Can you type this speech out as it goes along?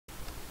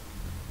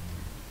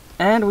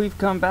And we've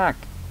come back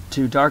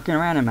to Dark and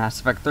Random Mass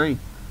Effect 3.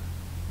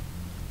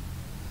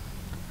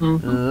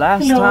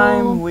 Last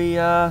time we,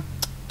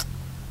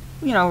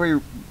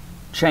 we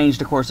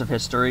changed the course of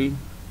history,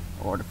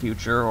 or the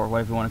future, or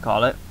whatever you want to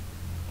call it.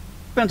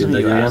 Depends on who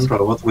you ask. Giant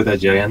robot with a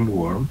giant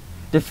worm.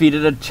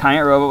 Defeated a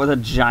giant robot with a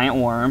giant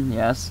worm,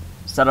 yes.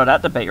 Settled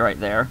that debate right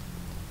there.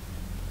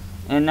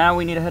 And now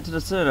we need to head to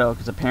the Citadel,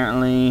 because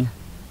apparently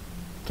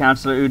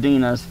Councilor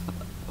Udina's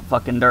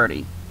fucking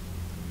dirty.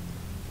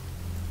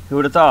 Who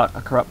would have thought?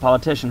 A corrupt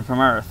politician from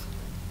Earth.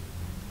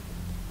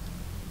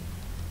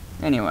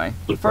 Anyway,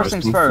 first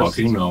things first.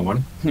 Fucking no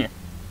one. Yeah.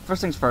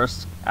 First things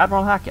first,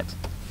 Admiral Hackett.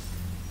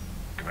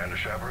 Commander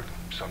Shepard,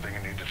 something you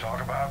need to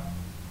talk about?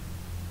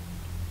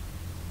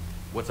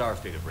 What's our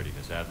state of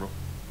readiness, Admiral?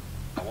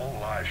 I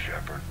won't lie,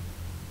 Shepard.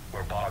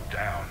 We're bogged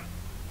down.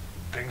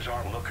 Things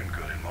aren't looking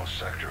good in most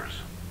sectors.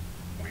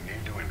 We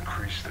need to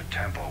increase the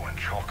tempo and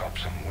chalk up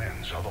some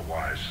wins,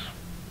 otherwise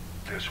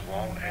this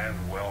won't end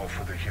well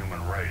for the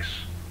human race.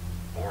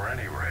 Or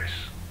any race.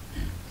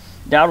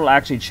 That will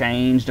actually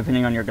change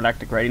depending on your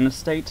galactic readiness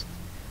state,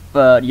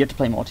 but you have to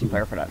play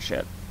multiplayer for that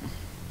shit.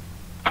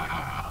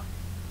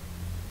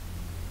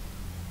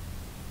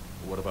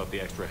 What about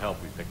the extra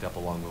help we picked up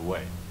along the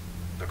way?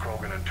 The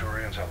Krogan and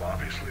Turians have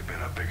obviously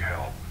been a big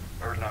help.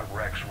 Erdnot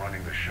Rex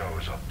running the show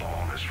is a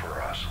bonus for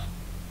us.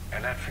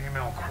 And that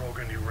female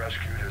Krogan you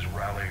rescued is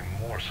rallying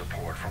more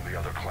support from the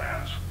other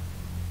clans.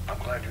 I'm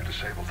glad you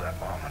disabled that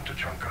bomb in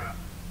Tuchanka.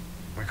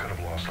 We could have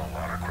lost a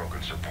lot of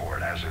Krogan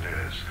support. As it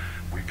is,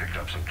 we picked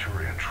up some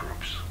Turian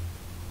troops.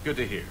 Good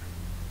to hear.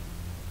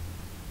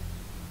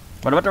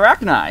 What about the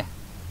Rachni?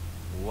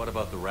 What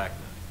about the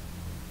Rachni?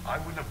 I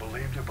wouldn't have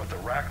believed it, but the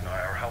Rachni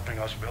are helping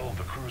us build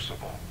the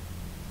Crucible.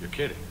 You're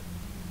kidding.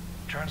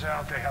 Turns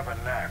out they have a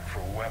knack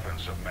for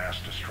weapons of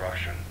mass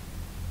destruction.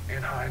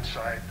 In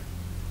hindsight,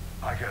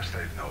 I guess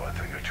they'd know a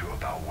thing or two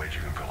about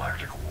waging a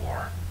galactic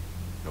war.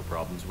 No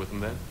problems with them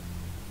then?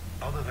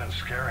 Other than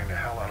scaring the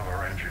hell out of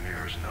our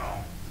engineers,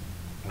 no.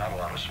 Not a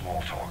lot of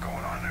small talk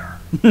going on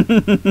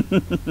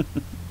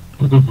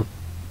there.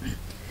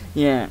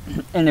 Yeah,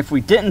 and if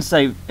we didn't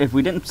save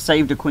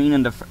the Queen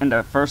in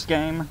the first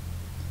game,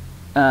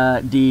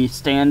 the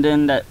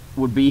stand-in that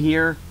would be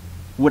here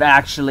would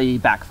actually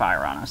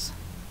backfire on us.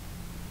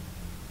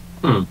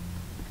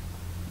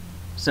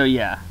 So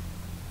yeah.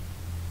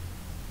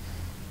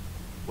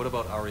 What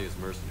about Aria's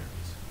mercenaries?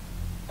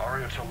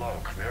 Aria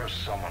Talok, there's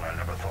someone I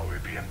never thought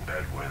we'd be in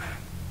bed with.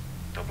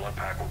 The blood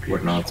pack will be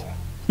We're not. useful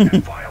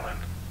and violent.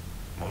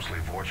 Mostly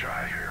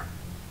Vorchai here.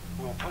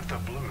 We'll put the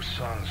Blue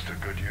Suns to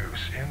good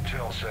use.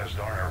 Intel says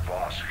Darner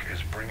Vosk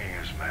is bringing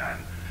his men,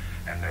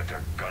 and that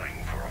they're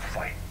gunning for a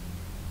fight.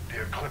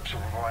 The Eclipse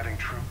are providing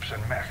troops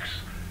and mechs.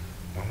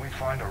 When we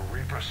find a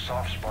Reaper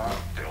soft spot,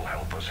 they'll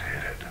help us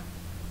hit it.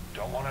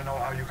 Don't want to know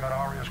how you got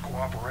Aria's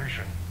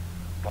cooperation,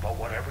 but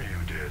whatever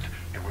you did,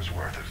 it was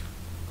worth it.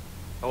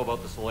 How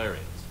about the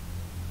Solarians?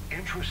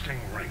 Interesting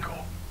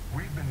wrinkle.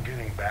 We've been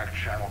getting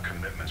back-channel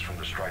commitments from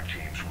the strike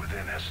teams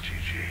within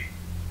STG.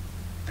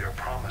 They're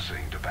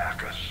promising to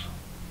back us.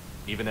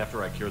 Even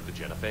after I cured the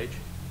Genophage?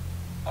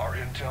 Our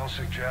intel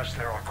suggests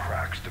there are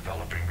cracks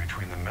developing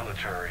between the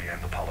military and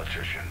the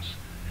politicians.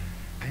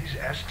 These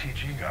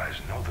STG guys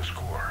know the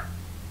score.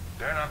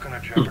 They're not going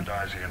to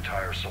jeopardize the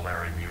entire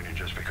Solarium Union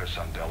just because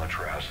some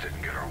Delatras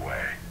didn't get her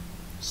way.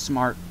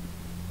 Smart.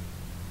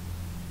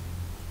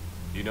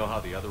 Do you know how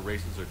the other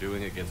races are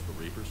doing against the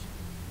Reapers?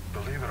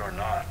 Believe it or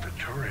not, the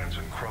Turians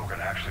and Krogan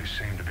actually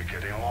seem to be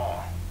getting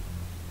along.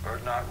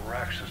 Erdnot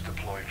Rex has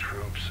deployed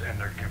troops, and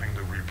they're giving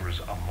the Reapers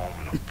a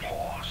moment of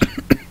pause.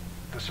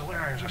 The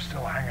Solarians are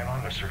still hanging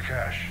on to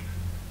Sirkesh,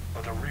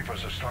 but the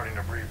Reapers are starting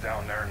to breathe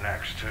down their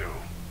necks, too.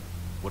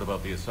 What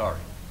about the Asari?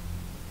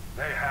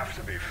 They have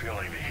to be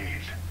feeling the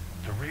heat.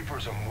 The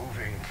Reapers are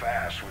moving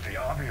fast with the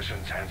obvious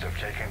intent of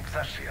taking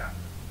Thessia.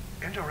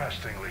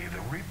 Interestingly,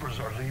 the Reapers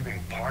are leaving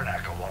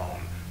Parnak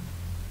alone.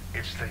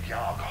 It's the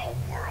Yog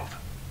homeworld.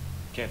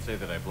 Can't say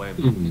that I blame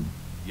them.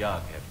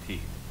 Yog have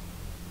teeth.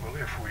 Well,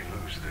 if we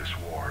lose this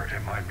war,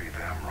 it might be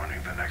them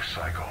running the next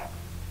cycle.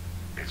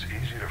 It's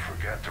easy to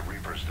forget the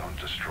Reapers don't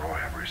destroy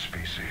every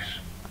species.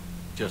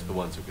 Just the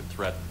ones who can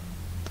threaten.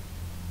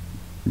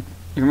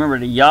 You remember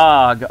the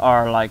Yog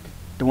are like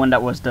the one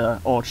that was the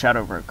old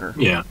Shadow Broker.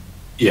 Yeah,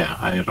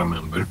 I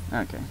remember.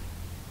 Okay.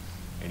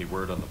 Any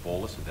word on the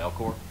Volus and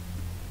Elcor?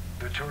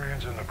 The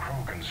Turians and the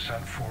Krogans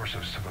sent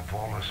forces to the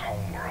Volus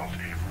homeworld,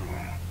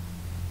 Irun.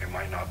 It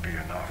might not be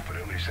enough, but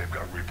at least they've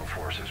got Reaper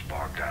forces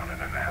bogged down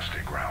in a nasty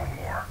ground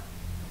war.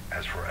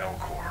 As for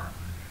Elcor,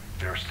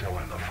 they're still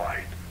in the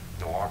fight,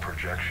 though our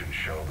projections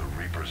show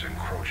the Reapers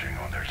encroaching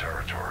on their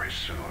territory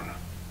soon.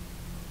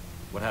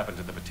 What happened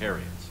to the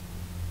Batarians?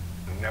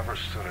 Never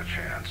stood a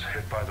chance,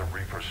 hit by the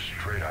Reapers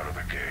straight out of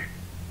the gate.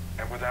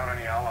 And without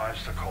any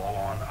allies to call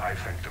on, I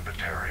think the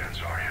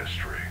Batarians are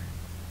history.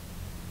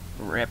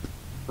 Rip.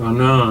 Oh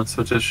no, it's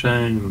such a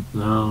shame.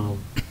 No.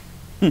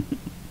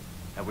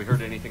 Have we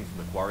heard anything from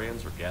the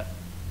Quarians or Geth?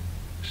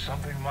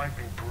 Something might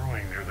be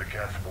brewing near the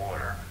Geth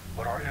border,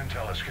 but our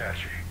intel is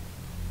sketchy.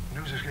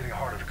 News is getting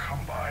harder to come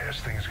by as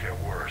things get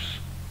worse.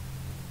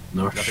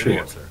 No Nothing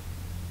more, shit. sir.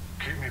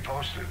 Keep me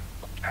posted.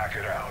 Hack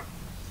it out.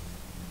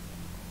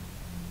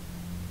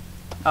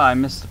 Oh, I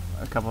missed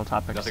a couple of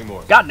topics. Nothing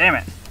more. God damn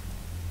it!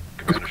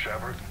 Commander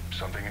Shepard,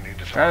 something you need to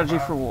talk Strategy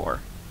about? for war.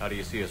 How do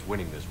you see us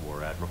winning this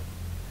war, Admiral?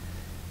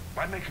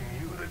 By making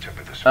you the tip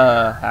of the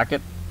spear. Hack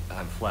it.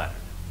 I'm flattered.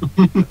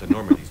 But the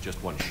Normandy's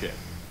just one ship.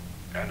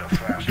 And a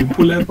fast You one.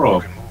 pull it You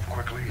off. can move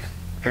quickly, hit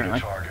Apparently.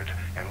 a target,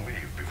 and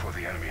leave before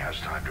the enemy has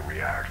time to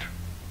react.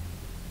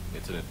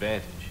 It's an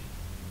advantage.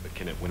 But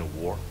can it win a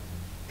war?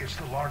 It's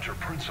the larger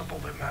principle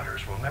that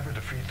matters. We'll never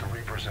defeat the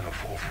Reapers in a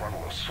full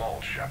frontal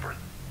assault, Shepard.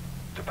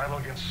 The battle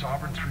against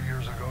Sovereign 3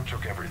 years ago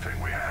took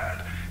everything we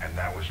had, and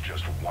that was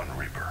just one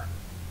Reaper.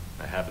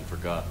 I haven't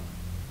forgotten.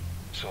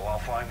 So I'll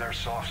find their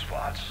soft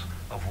spots,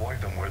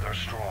 avoid them where they're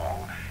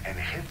strong, and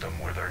hit them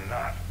where they're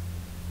not.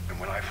 And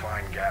when I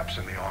find gaps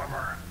in the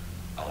armor,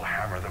 I'll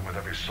hammer them with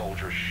every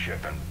soldier,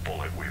 ship, and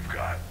bullet we've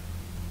got.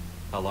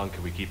 How long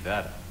can we keep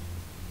that up?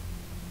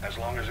 As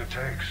long as it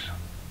takes.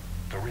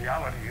 The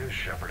reality is,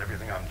 Shepard,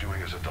 everything I'm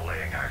doing is a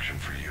delaying action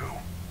for you.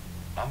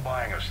 I'm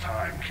buying us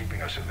time,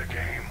 keeping us in the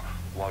game,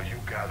 while you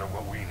gather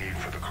what we need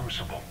for the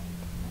Crucible.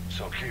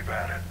 So keep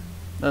at it.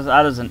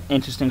 That is an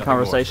interesting Nothing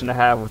more, conversation sir. to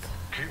have with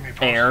Keep me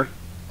posted. Air.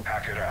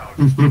 Hack it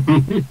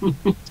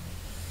out.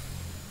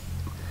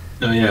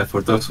 Oh yeah,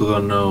 for those who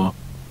don't know,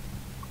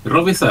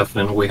 Rob is a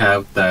friend we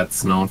have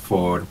that's known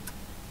for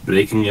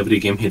breaking every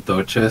game he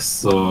touches,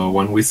 so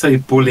when we say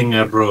pulling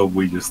a rope,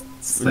 we just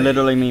say...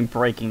 literally mean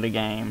breaking the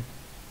game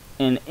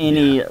in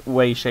any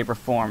way, shape, or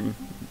form.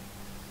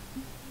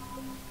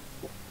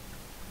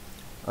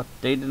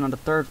 Updated on the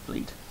Third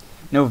Fleet.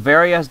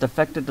 Novaria has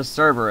defected to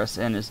Cerberus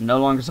and is no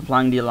longer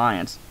supplying the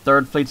Alliance.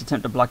 Third Fleet's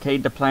attempt to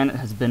blockade the planet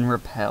has been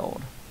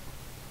repelled.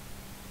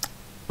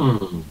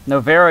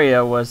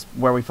 Novaria was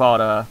where we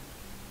fought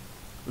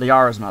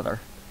Liara's mother,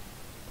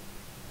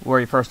 where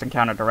he first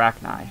encountered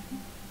Arachni.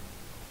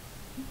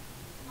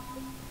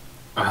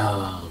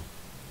 Oh.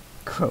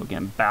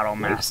 Krogan Battle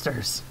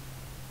Masters.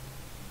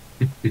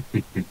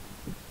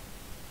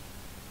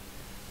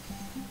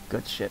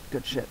 Good shit,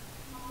 good shit.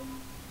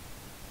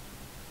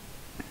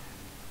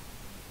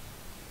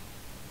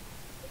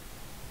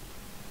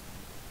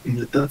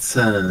 That's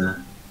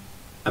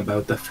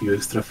about a few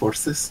extra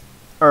forces.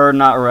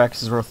 Not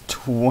Rex is worth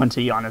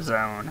 20 on his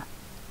own.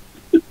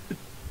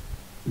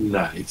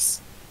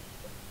 Nice.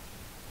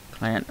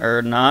 Clan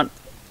Not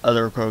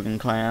other Krogan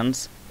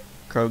clans.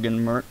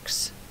 Krogan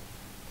Mercs.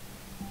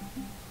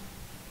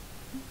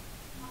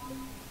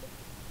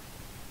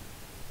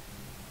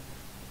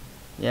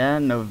 Yeah,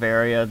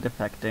 Novaria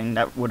defecting.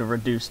 That would have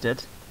reduced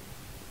it.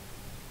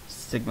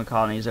 Sigma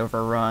colonies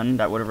overrun.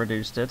 That would have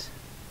reduced it.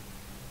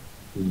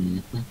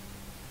 Mm-hmm.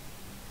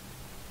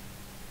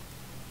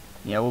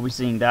 Yeah, we'll be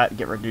seeing that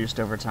get reduced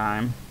over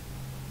time.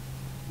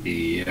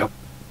 Yep.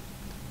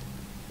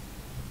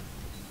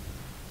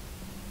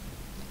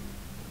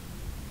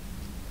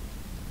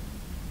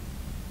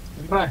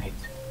 Right.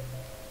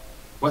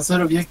 What's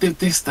our objective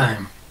this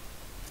time?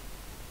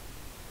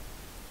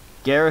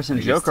 Garrus and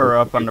I guess Joker are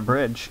so. up on the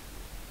bridge.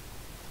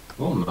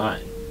 Oh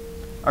my.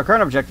 Our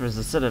current objective is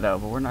the Citadel,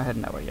 but we're not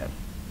heading that way yet.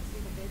 See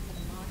the vids of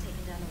them all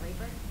taking down the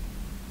Reaper?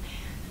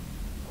 Man,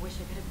 I wish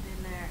I could have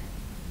been there.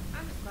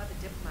 I'm just glad the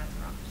diplomats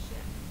are off the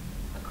ship.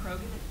 A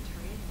Krogan and a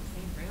Turian in the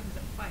same room is a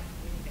fight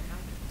waiting to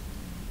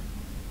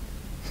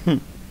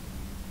happen.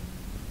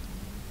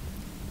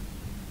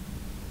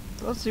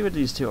 Let's see what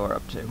these two are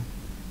up to.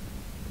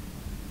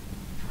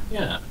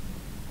 Yeah.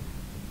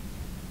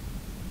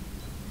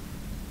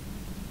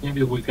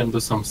 Maybe we can do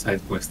some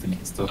side questing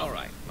and stuff.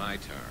 Alright, my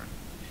turn.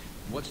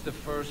 What's the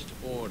first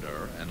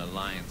order an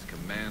Alliance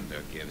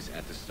commander gives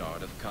at the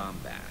start of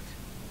combat?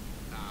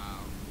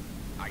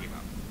 I give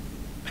up.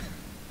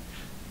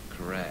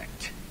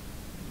 Correct.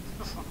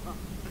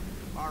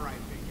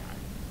 Alright, big guy.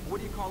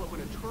 What do you call it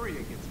when a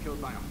Turian gets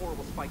killed by a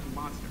horrible spiky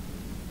monster?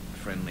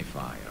 Friendly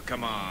fire.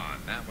 Come on,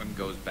 that one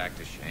goes back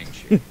to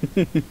Shang-Chi.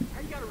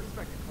 How you gotta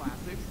respect the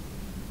classics?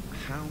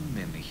 How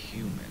many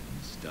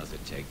humans does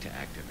it take to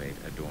activate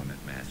a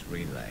dormant mass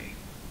relay?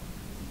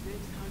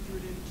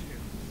 602.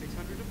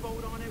 600 to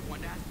vote on it,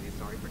 one to ask the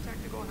Asari for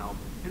technical help,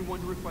 and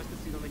one to request a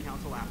seat on the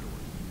council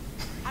afterwards.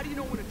 How do you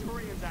know when a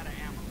Turian's out of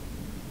ammo?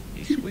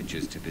 He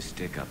switches to the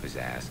stick up his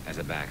ass as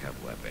a backup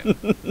weapon.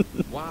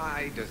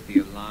 Why does the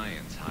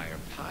Alliance hire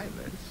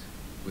pilots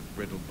with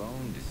brittle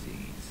bone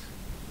disease?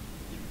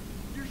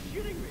 You're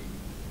shitting me.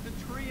 The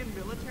Turian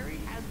military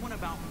has one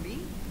about me?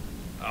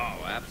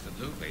 Oh,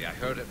 absolutely. I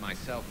heard it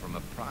myself from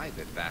a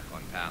private back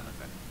on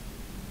Palaven.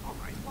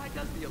 Alright, why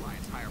does the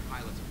Alliance hire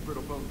pilots with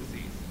brittle bone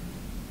disease?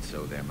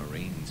 So their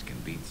Marines can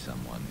beat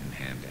someone in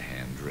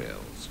hand-to-hand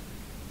drills.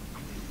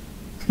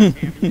 Damn,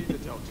 you need to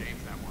tell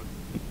James that one.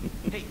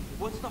 Hey,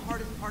 what's the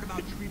hardest part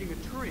about treating a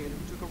Turian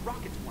who took a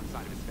rocket to one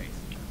side of his face?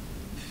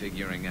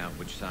 Figuring out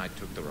which side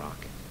took the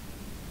rocket.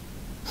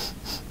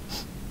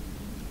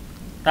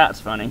 That's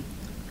funny.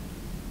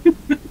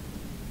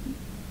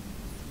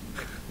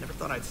 Never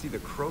thought I'd see the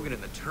Krogan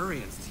and the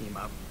Turians team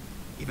up.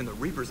 Even the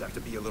Reapers have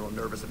to be a little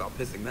nervous about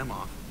pissing them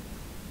off.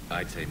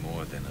 I'd say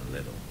more than a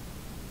little.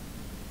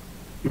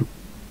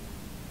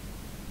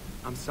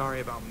 I'm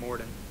sorry about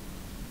Morden.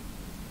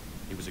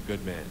 He was a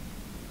good man.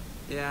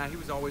 Yeah, he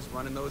was always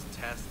running those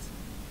tests.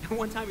 And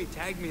one time he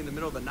tagged me in the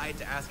middle of the night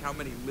to ask how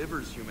many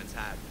livers humans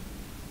had.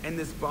 And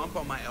this bump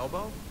on my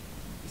elbow?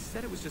 He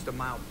said it was just a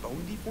mild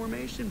bone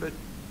deformation, but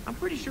I'm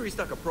pretty sure he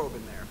stuck a probe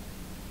in there.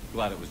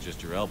 Glad it was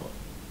just your elbow.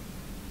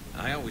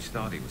 I always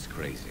thought he was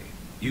crazy.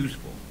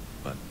 Useful,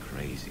 but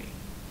crazy.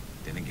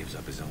 Then he gives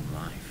up his own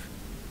life.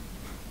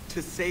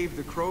 To save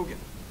the Krogan.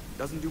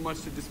 Doesn't do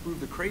much to disprove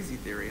the crazy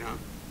theory,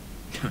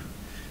 huh?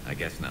 I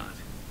guess not.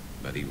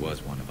 But he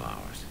was one of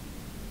ours.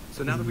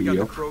 So now that we got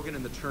Yep. the Krogan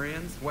and the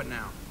Turians, what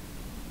now?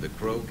 The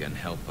Krogan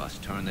help us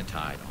turn the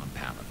tide on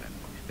Palaven.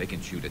 They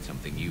can shoot at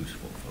something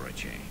useful for a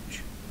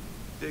change.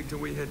 Dig till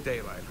we hit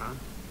daylight, huh?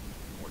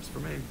 Works for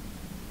me.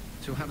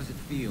 So how does it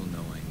feel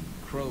knowing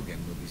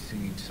Krogan will be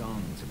singing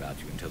songs about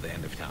you until the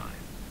end of time?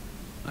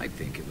 I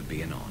think it would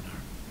be an honor.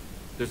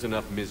 There's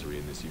enough misery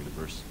in this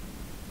universe.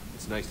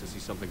 It's nice to see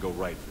something go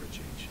right for a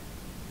change.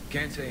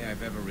 Can't say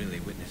I've ever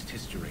really witnessed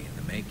history in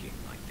the making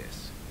like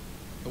this.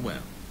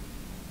 Well,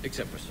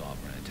 except for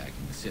Sovereign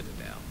attacking the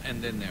Citadel,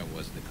 and then there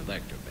was the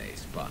Collector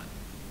base, but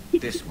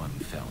this one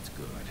felt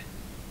good.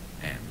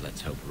 And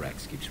let's hope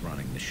Rex keeps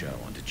running the show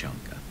on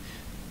Tuchanka.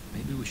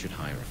 Maybe we should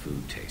hire a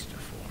food taster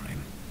for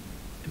him.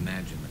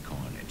 Imagine the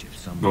carnage if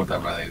some Not a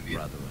bad brother idea.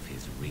 of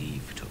his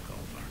Reeve took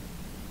over.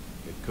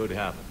 It could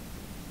happen.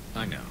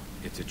 I know,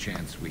 it's a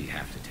chance we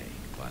have to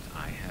take, but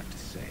I have to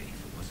say,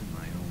 if it wasn't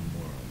my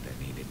own world that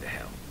needed the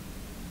help,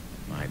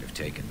 I might have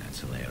taken that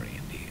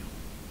Solarian deal.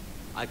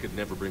 I could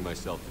never bring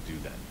myself to do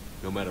that,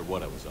 no matter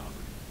what I was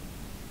offered.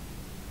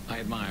 I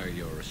admire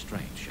your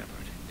restraint,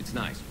 Shepard. It's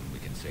nice when we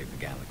can save the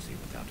galaxy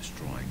without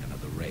destroying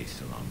another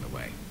race along the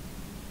way.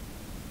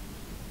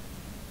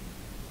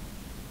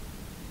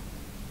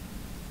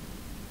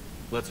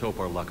 Let's hope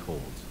our luck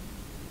holds.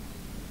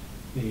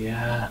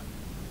 Yeah.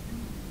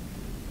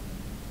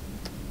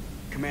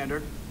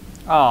 Commander,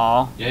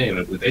 Aw. Yeah, you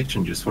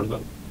reputation just for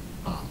that.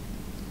 Oh.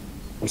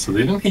 Also,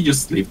 didn't he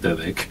just leave the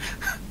deck?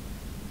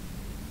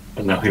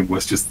 And now he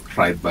was just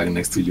right back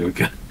next to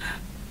Joker.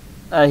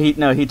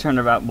 He turned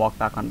about and walked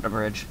back onto the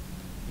bridge.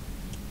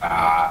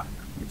 Ah,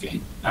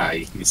 okay.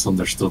 I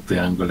misunderstood the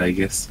angle, I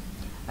guess.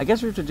 I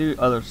guess we have to do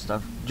other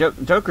stuff.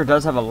 Joker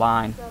does have a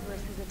line.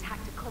 Cerberus has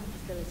attacked a comm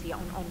facility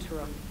on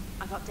Ontarum.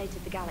 I've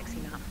updated the galaxy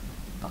map.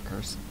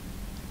 Fuckers.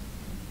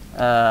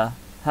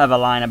 Have a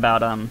line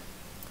about,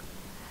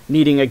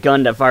 needing a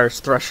gun that fires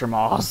thresher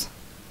maws.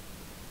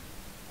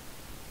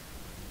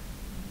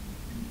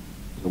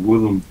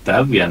 Wouldn't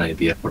that be an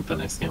idea for the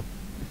next game?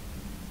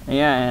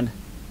 Yeah,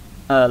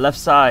 and, left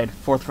side,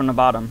 fourth from the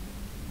bottom.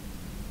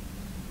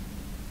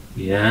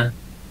 Yeah.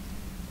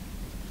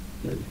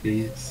 That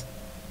is.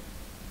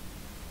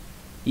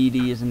 ED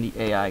is in the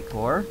AI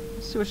core.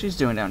 Let's see what she's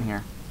doing down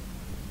here.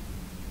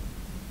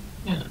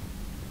 Yeah.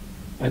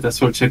 Might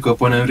as well check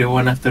up on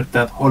everyone after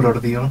that whole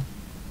ordeal.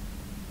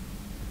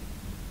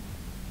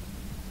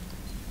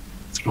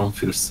 This room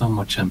feels so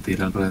much empty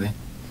already.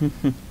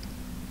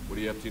 What are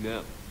you up to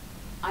now?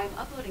 I am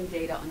uploading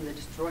data on the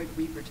destroyed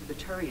Reaper to the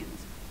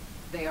Turians.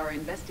 They are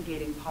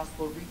investigating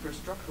possible Reaper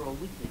structural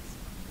weakness.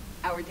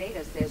 Our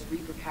data says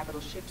Reaper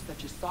capital ships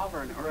such as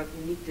Sovereign are of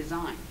unique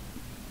design.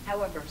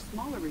 However,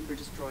 smaller Reaper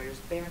destroyers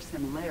bear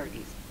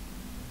similarities.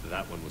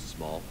 That one was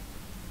small.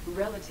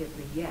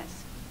 Relatively,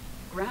 yes.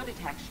 Ground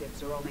attack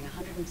ships are only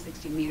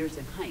 160 meters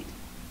in height.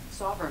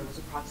 Sovereign was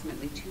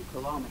approximately 2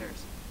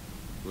 kilometers.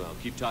 Well,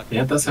 keep talking.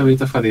 Yeah, that's a bit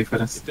of a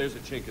difference. If there's a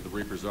chink in the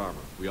Reaper's armor,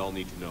 we all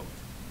need to know it.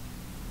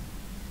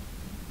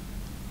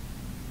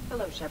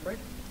 Hello, Shepard.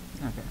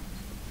 Okay.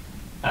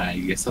 I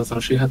guess that's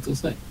all she had to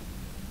say.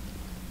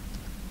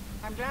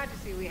 I'm glad to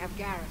see we have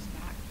Garrus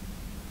back.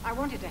 I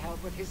wanted to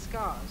help with his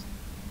scars,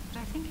 but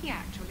I think he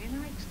actually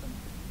likes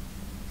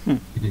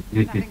them.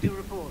 Nothing to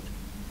report.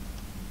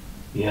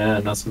 Yeah,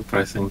 not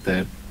surprising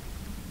there.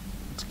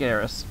 It's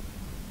Garrus.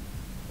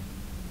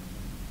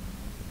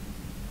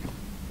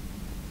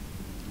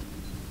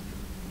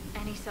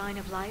 Any sign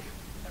of life?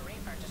 The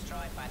Reaper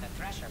destroyed by the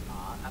Thresher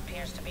Maw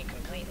appears to be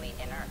completely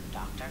inert,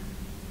 Doctor.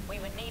 We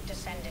would need to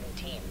send in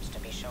teams to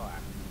be sure.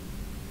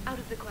 Out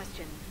of the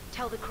question.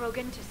 Tell the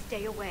Krogan to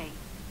stay away.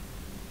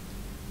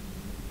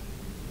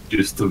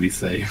 Just to be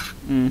safe.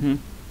 Mm-hmm.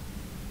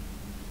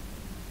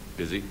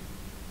 Busy?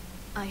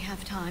 I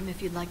have time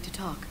if you'd like to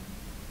talk.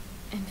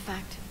 In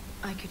fact,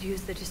 I could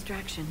use the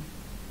distraction.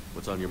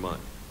 What's on your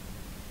mind?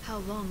 How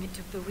long it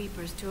took the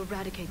Reapers to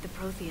eradicate the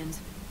Protheans,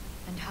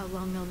 and how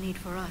long they'll need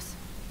for us.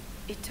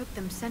 It took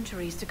them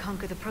centuries to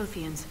conquer the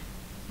Protheans.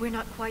 We're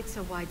not quite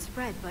so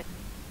widespread, but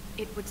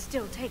it would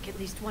still take at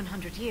least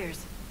 100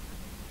 years.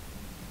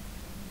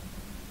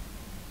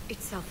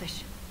 It's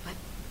selfish, but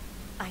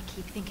I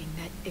keep thinking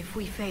that if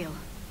we fail...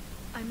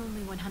 I'm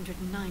only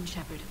 109,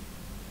 Shepard.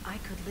 I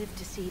could live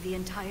to see the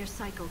entire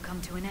cycle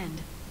come to an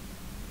end.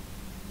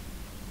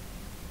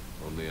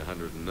 Only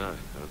 109,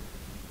 huh?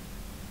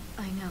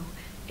 I know.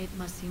 It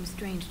must seem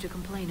strange to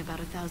complain about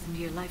a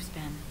 1,000-year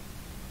lifespan.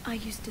 I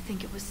used to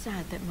think it was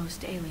sad that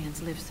most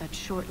aliens live such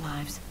short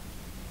lives.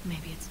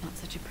 Maybe it's not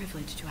such a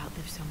privilege to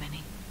outlive so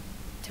many.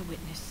 To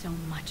witness so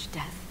much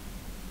death.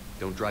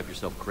 Don't drive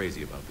yourself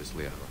crazy about this,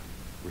 Liara.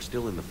 We're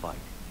still in the fight.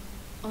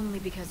 Only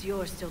because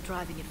you're still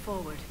driving it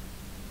forward.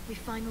 We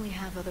finally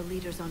have other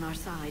leaders on our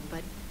side,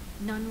 but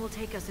none will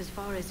take us as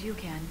far as you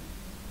can.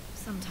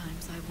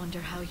 Sometimes I wonder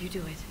how you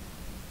do it.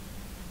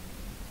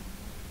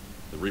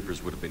 The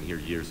Reapers would have been here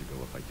years ago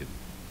if I didn't.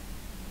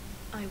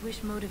 I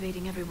wish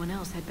motivating everyone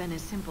else had been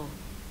as simple.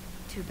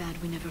 Too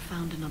bad we never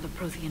found another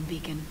Prothean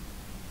beacon.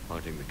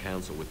 Haunting the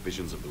Council with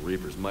visions of the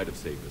Reapers might have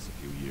saved us a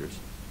few years.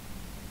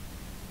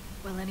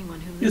 Well,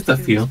 anyone who lives Just a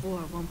through few. this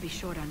war won't be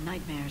short on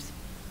nightmares.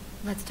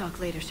 Let's talk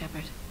later,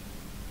 Shepard.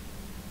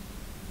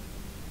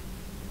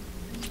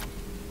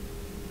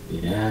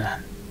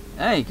 Yeah.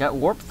 Hey, got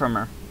warp from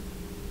her.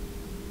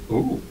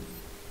 Ooh.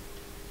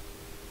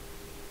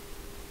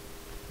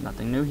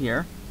 Nothing new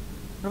here.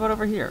 What about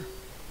over here?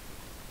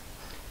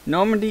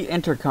 Normandy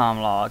intercom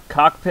log.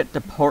 Cockpit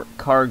to port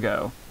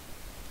cargo.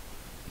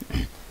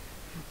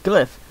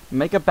 Glyph.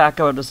 Make a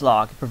backup of this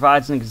log. It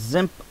provides an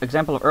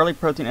example of early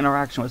Prothean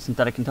interaction with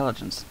synthetic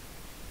intelligence.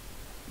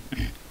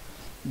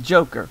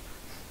 Joker.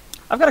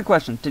 I've got a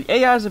question. Did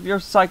AIs of your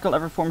cycle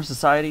ever form a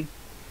society?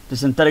 The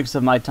synthetics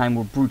of my time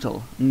were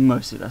brutal,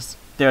 merciless.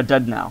 They are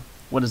dead now.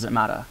 What does it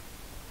matter?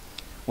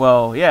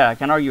 Well, yeah, I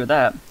can argue with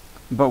that.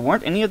 But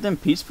weren't any of them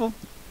peaceful?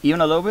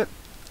 Even a little bit?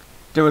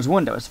 There was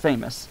one that was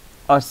famous.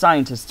 Our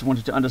scientists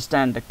wanted to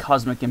understand the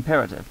cosmic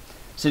imperative,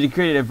 so they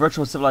created a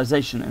virtual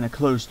civilization in a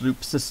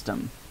closed-loop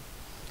system.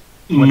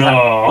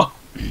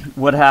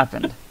 What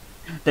happened?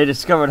 They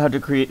discovered how to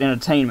create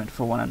entertainment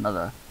for one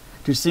another,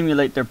 to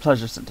simulate their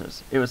pleasure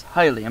centers. It was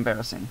highly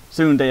embarrassing.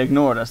 Soon they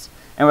ignored us,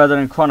 and rather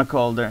than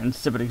chronicle their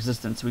insipid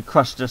existence, we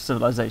crushed their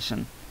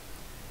civilization.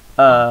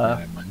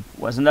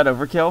 Wasn't that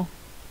overkill?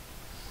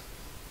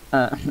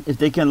 If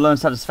they can learn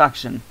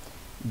satisfaction,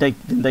 then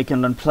they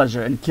can learn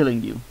pleasure in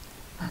killing you.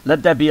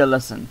 Let that be a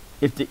lesson.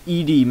 If the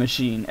ED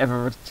machine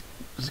ever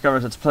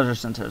discovers its pleasure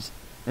centers,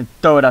 then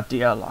throw it out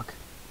the airlock.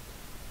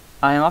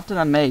 I am often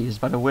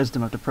amazed by the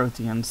wisdom of the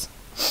Protheans.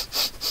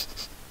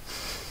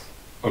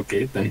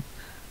 Okay, then.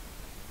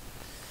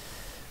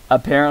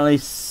 Apparently,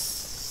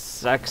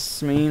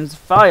 sex means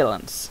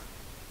violence.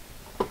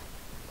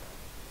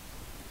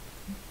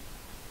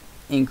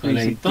 And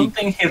I don't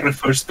think he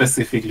refers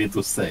specifically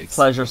to sex.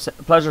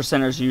 Pleasure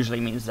centers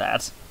usually means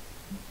that.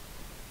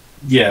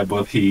 Yeah,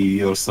 but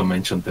he also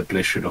mentioned the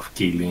pleasure of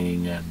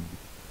killing and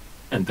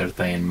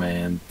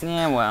entertainment.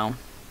 Yeah, well,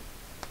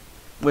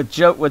 with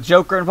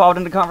Joker involved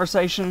in the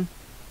conversation,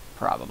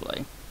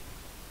 probably.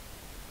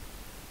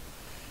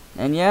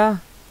 And yeah,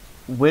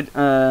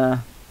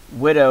 Widow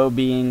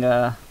being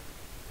the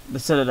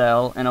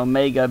Citadel and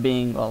Omega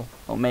being, well,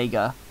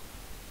 Omega.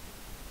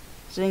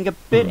 Seeing a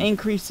bit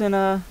increase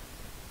in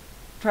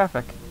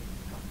traffic.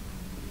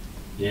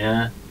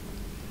 Yeah,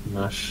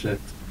 no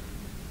shit.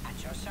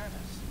 At your service.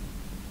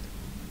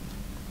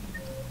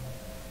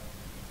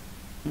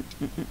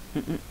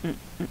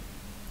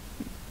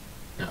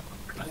 Yeah,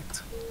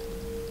 right.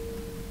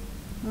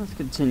 Let's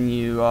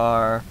continue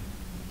our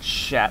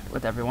chat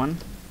with everyone.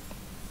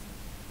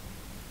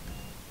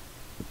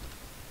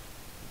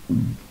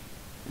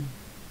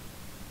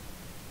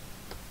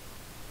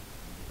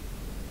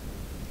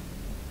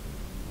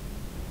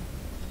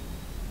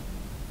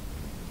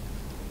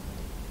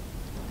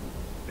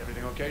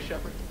 Everything okay,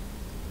 Shepard?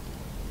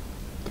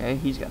 Okay,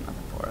 he's got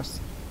nothing for us.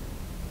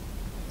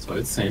 So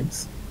it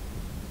seems.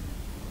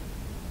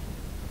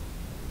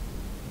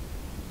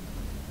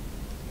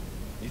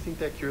 You think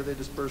that cure they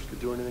dispersed could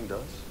do anything to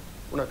us?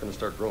 We're not going to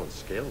start growing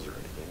scales or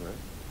anything, right?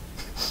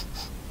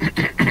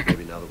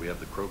 Maybe now that we have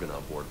the Krogan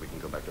on board, we can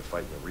go back to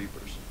fighting the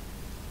Reapers.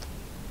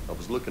 I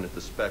was looking at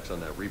the specs on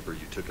that Reaper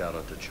you took out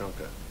on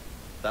Tachanka.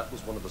 That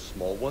was one of the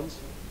small ones?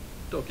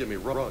 Don't get me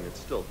wrong,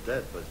 it's still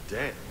dead, but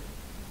damn.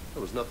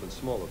 There was nothing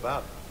small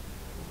about it.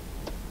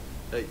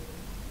 Hey.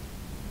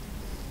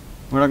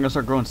 We're not gonna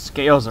start growing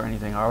scales or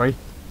anything, are we?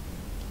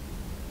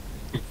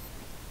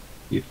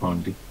 If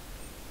only.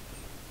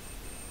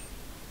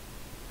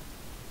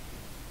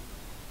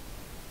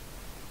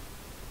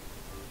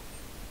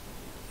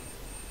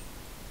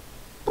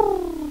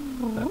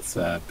 That's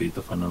a bit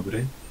of an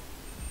upgrade.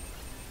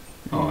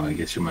 Oh, I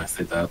guess you messed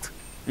it out.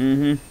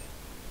 Mm-hmm.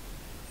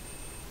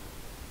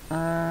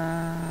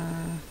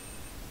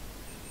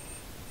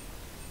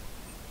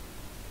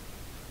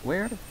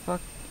 Where the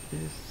fuck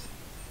is...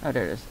 Oh,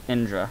 there it is.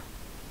 Indra.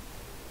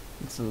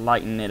 Let's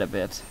lighten it a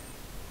bit.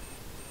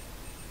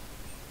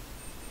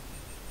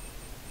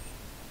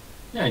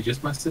 Yeah, I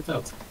just messed it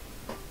out.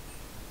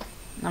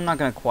 I'm not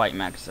gonna quite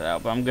max it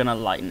out, but I'm gonna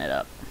lighten it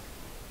up.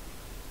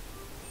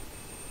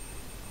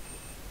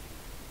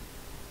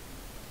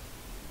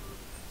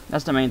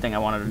 That's the main thing I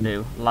wanted to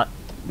do.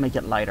 Make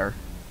it lighter.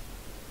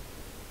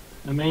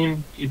 I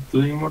mean, it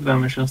doing more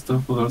damage and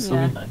stuff would also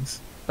be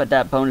nice. But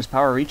that bonus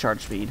power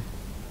recharge speed.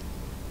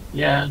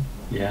 Yeah,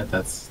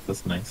 that's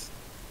nice.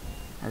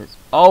 That is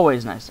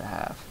always nice to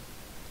have.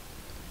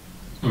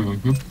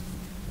 Mm-hmm.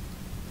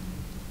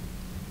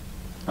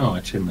 Oh,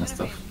 achievement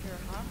stuff. Genophage cure,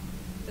 huh?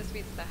 This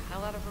beats the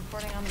hell out of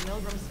reporting on the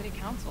Milgram City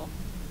Council.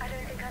 I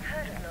don't think I've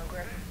heard of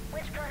Milgram.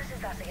 Which planet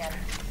is that again?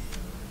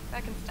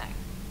 Beckenstein.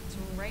 It's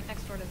right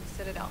next door to the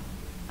Citadel.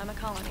 I'm a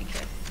colony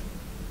kid.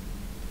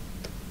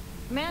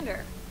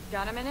 Commander,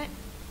 got a minute?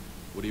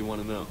 What do you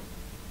want to know?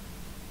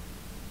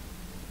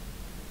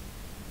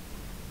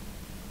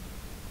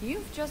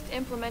 You've just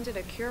implemented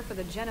a cure for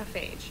the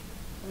Genophage.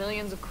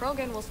 Millions of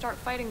Krogan will start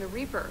fighting the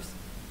Reapers.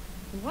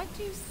 What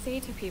do you say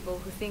to people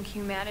who think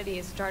humanity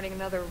is starting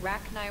another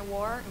Rachni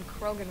War and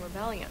Krogan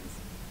rebellions?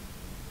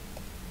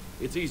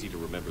 It's easy to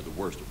remember the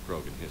worst of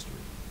Krogan history,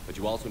 but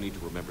you also need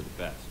to remember the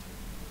best.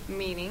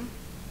 Meaning?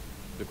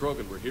 The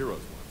Krogan were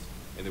heroes once,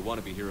 and they want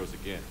to be heroes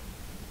again.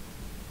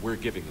 We're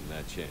giving them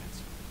that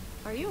chance.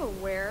 Are you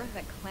aware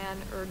that Clan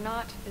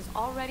Urdnot is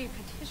already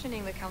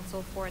petitioning the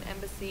Council for an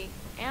embassy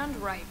and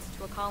rights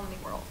to a colony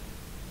world?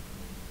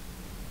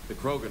 The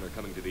Krogan are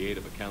coming to the aid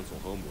of a Council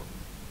homeworld.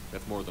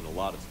 That's more than a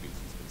lot of species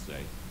can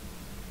say.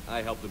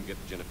 I helped them get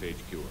the Genophage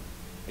cure.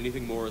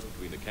 Anything more is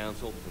between the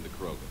Council and the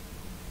Krogan.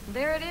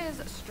 There it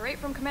is, straight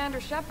from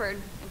Commander Shepard.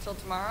 Until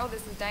tomorrow,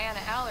 this is Diana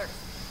Allers.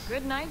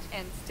 Good night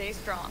and stay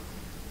strong.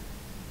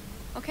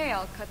 Okay,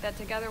 I'll cut that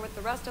together with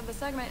the rest of the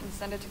segment and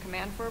send it to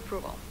Command for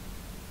approval.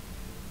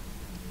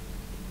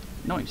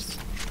 Nice.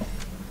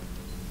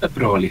 That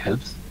probably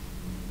helps.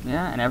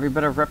 Yeah, and every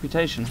bit of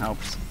reputation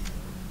helps.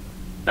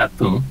 That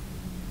too.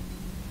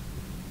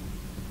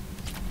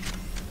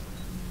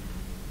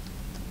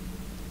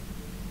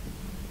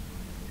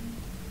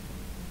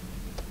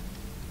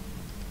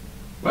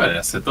 Well,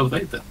 a set of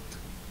data.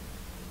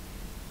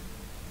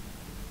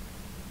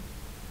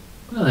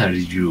 What are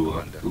you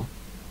up to?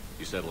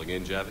 You settling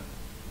in, Javid?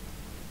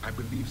 I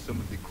believe some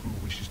of the crew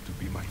wishes to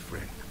be my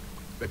friend.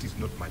 That is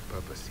not my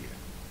purpose here.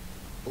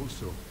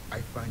 Also,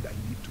 I find I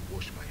need to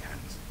wash my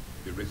hands.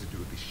 The residue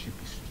of the ship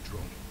is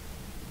strong.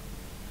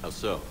 How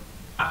so?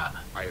 I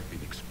have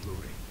been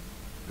exploring.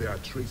 There are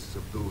traces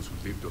of those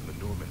who lived on the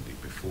Normandy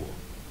before.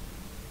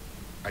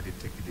 I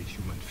detected a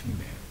human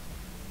female.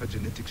 Her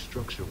genetic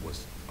structure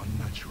was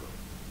unnatural,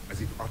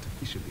 as if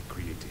artificially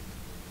created.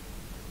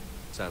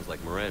 Sounds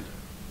like Miranda.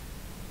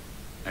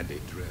 And a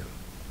Drell.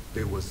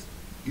 There was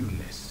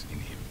illness in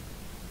him.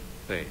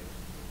 Pain.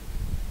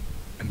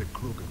 And the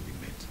Krogan we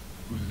met,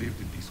 who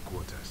lived in these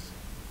quarters.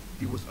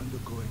 He was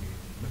undergoing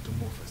a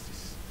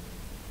metamorphosis.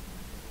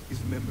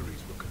 His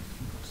memories were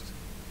confused,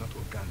 not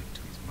organic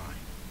to his mind.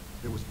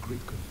 There was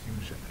great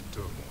confusion and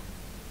turmoil.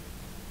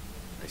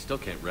 I still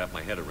can't wrap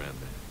my head around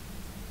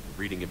that.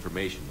 Reading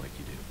information like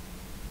you do.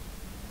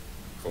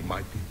 For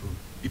my people,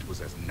 it was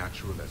as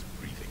natural as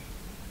breathing.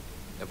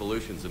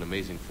 Evolution's an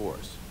amazing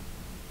force.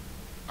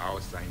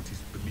 Our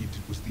scientists believed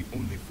it was the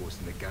only force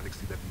in the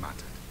galaxy that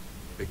mattered.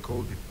 They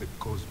called it the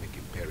cosmic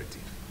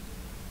imperative.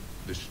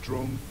 The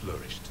strong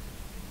flourished,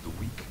 the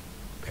weak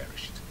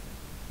perished.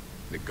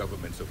 The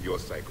governments of your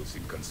cycle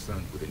seem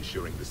concerned with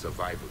ensuring the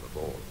survival of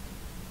all.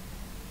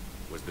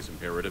 Was this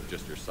imperative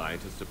just your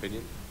scientist's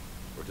opinion?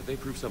 Or did they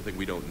prove something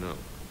we don't know?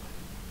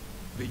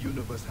 The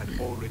universe had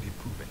already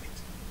proven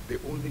it.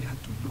 They only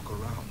had to look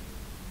around.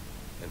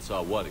 And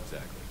saw what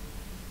exactly?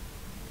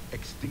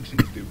 Extinction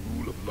is the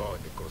rule of law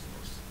in the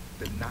cosmos.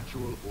 The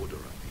natural order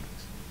of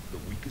things.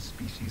 The weakest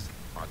species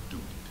are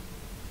doomed.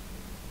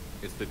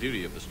 It's the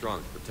duty of the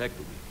strong to protect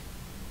the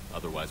weak.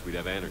 Otherwise we'd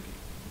have anarchy.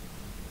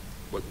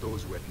 But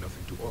those who had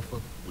nothing to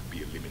offer would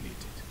be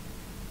eliminated.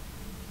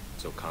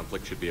 So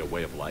conflict should be a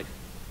way of life?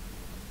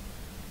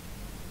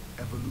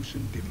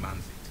 Evolution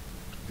demands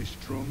it. The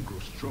strong grow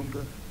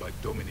stronger by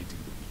dominating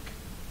the weak.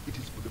 It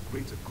is for the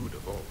greater good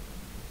of all.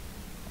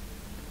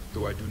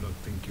 Though I do not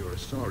think your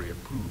Asari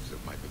approves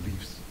of my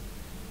beliefs.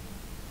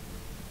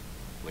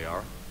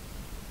 Liara?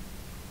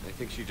 I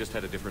think she just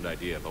had a different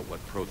idea about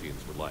what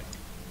Protheans were like.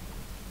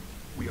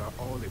 We are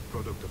all a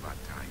product of our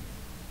time.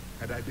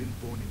 Had I been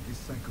born in this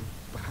cycle,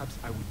 perhaps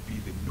I would be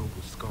the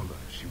noble scholar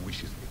she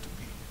wishes me to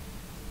be.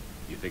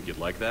 You think you'd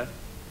like that?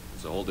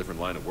 It's a whole different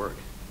line of work.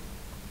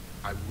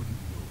 I wouldn't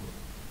know.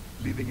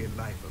 Living a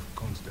life of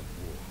constant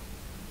war.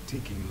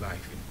 Taking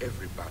life in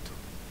every battle.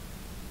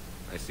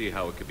 I see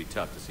how it could be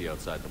tough to see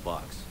outside the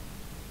box.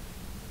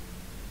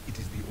 It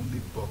is the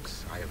only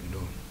box I have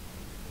known.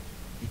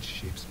 It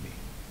shapes me,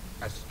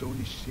 as stone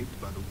is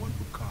shaped by the one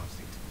who carves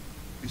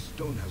it. The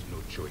stone has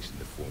no choice in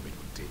the form it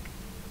will take.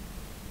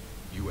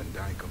 You and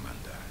I,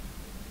 Commander.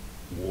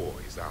 War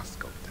is our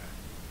sculptor,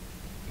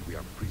 and we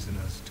are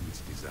prisoners to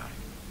its design.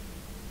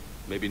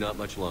 Maybe not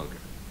much longer.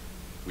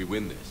 We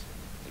win this,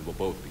 and we'll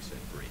both be set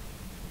free.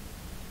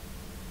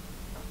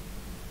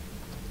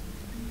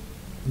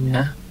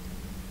 Yeah.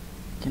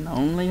 Can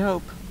only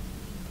hope.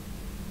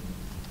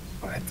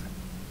 Right.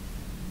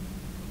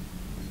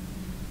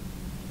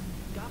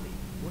 Gabby,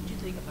 what do you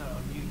think about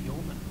our new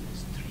yeoman,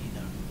 Miss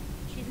Trina?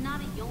 She's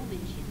not a yeoman,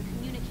 she's a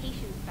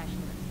communications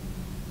specialist.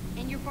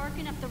 And you're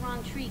barking up the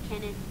wrong tree,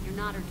 Kenneth. You're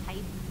not her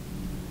type.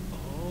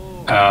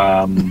 Oh.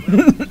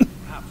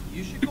 Perhaps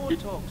you should go and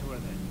talk to her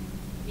then.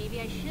 Maybe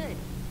I should.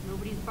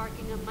 Nobody's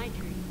barking up my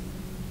tree.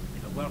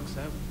 If it works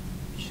out,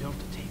 be sure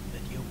to take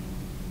video.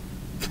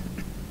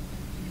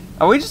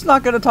 Are we just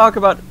not going to talk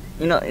about...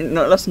 No,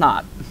 let's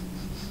not.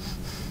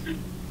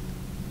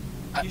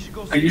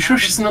 Are you sure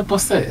she's not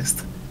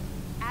possessed?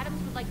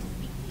 Adams would like to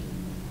speak to you.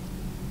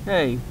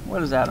 Hey, what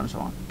does Adams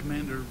want?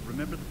 Commander,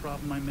 remember the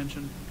problem I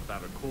mentioned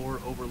about a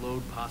core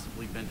overload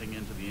possibly venting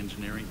into the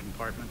engineering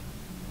compartment?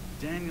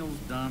 Daniels,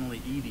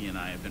 Donnelly, Edie, and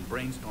I have been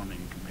brainstorming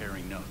and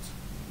comparing notes.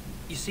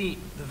 You see,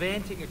 the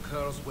venting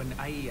occurs when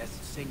IES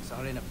sinks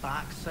are in a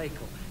back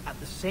cycle. At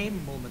the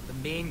same moment, the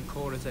main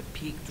core is at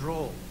peak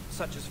draw,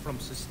 such as from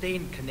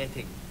sustained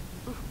kinetic.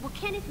 What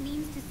Kenneth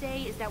means to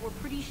say is that we're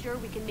pretty sure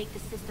we can make the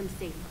system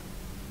safer.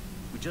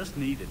 We just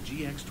need a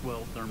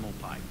GX-12 thermal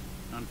pipe.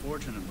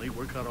 Unfortunately,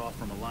 we're cut off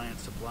from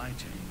Alliance supply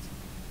chains.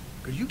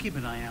 Could you keep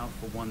an eye out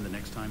for one the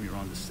next time you're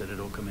on the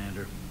Citadel,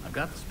 Commander? I've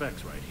got the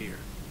specs right here.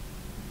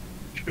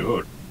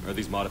 Sure. Are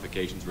these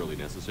modifications really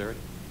necessary?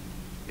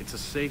 It's a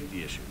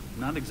safety issue,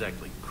 not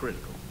exactly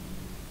critical.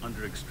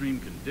 Under extreme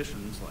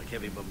conditions, like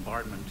heavy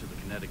bombardment to the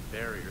kinetic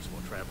barriers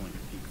while traveling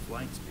at peak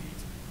flight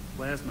speeds,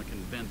 plasma can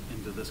vent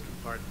into this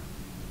compartment.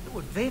 It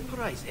would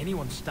vaporize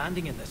anyone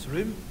standing in this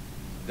room.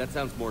 That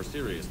sounds more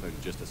serious than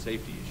just a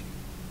safety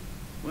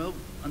issue. Well,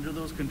 under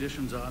those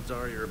conditions, odds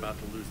are you're about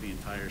to lose the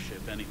entire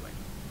ship anyway.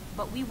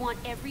 But we want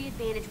every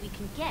advantage we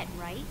can get,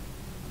 right?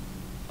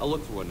 I'll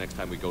look for one next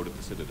time we go to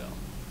the Citadel.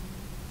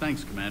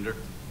 Thanks, Commander.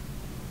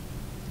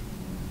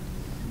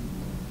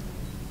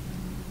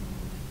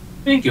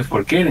 Thank you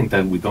for caring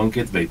that we don't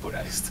get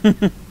vaporized.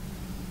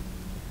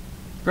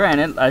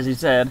 Granted, as he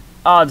said,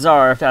 odds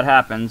are if that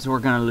happens, we're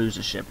gonna lose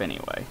the ship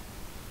anyway.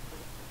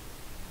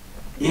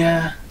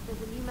 Yeah. There's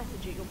a new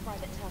message at your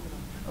private terminal.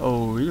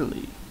 Oh,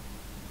 really?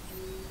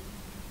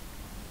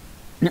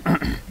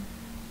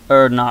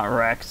 Not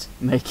Rex,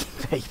 making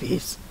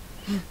babies.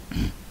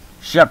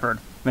 Shepard,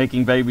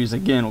 making babies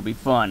again will be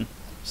fun.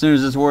 As soon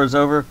as this war is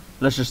over,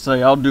 let's just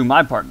say I'll do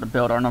my part to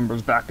build our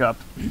numbers back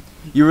up.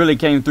 You really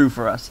came through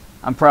for us.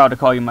 I'm proud to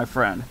call you my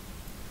friend.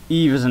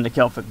 Eve is in the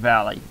Kelphic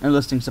Valley,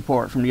 enlisting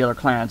support from the other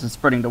clans and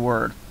spreading the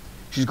word.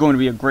 She's going to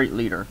be a great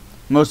leader.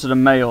 Most of the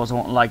males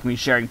won't like me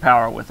sharing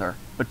power with her,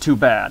 but too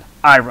bad.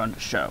 I run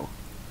the show.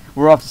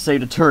 We're off to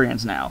save the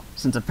Turians now,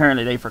 since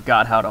apparently they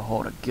forgot how to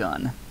hold a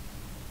gun.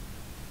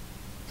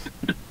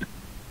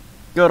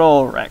 Good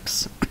old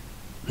Rex.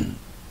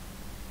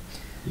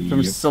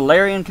 From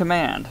Solarian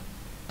Command,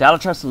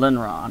 Dalatrus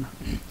Linron.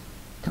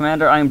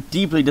 Commander, I am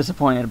deeply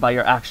disappointed by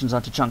your actions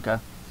on Tuchanka.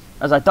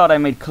 As I thought I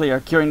made clear,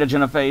 curing the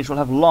Genophage will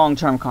have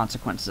long-term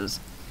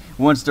consequences.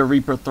 Once the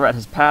Reaper threat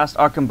has passed,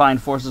 our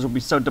combined forces will be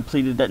so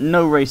depleted that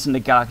no race in the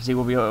galaxy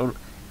will be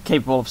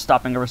capable of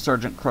stopping a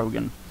resurgent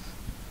Krogan.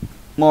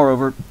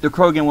 Moreover, the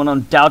Krogan will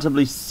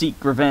undoubtedly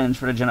seek revenge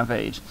for the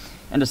Genophage,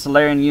 and the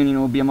Solarian Union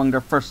will be among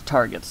their first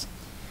targets.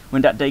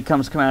 When that day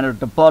comes, Commander,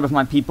 the blood of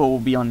my people will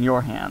be on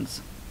your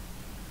hands.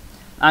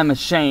 I'm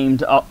ashamed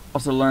to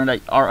also learn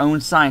that our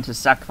own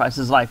scientist sacrificed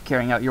his life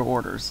carrying out your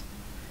orders.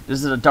 This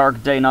is a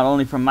dark day not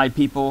only for my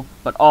people,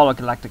 but all of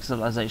galactic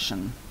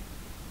civilization.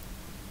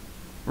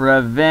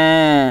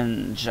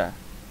 Revenge.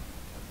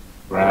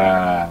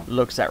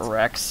 Looks at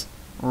Rex.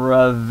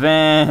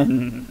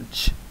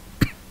 Revenge.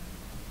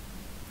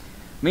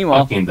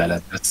 Meanwhile,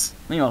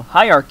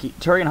 Hierarchy,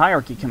 Turian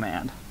Hierarchy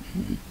Command.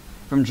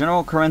 From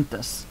General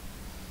Corinthus.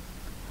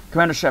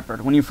 Commander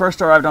Shepard, when you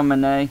first arrived on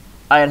Manet,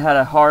 I had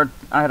a hard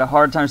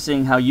time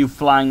seeing how you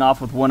flying off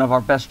with one of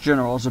our best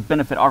generals would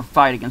benefit our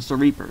fight against the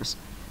Reapers.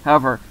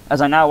 However,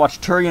 as I now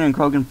watch Turian and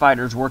Krogan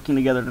fighters working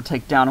together to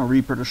take down a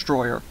Reaper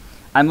destroyer,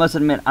 I must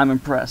admit I'm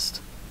impressed.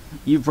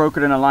 You've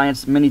brokered an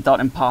alliance many thought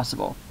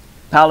impossible.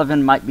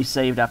 Palaven might be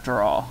saved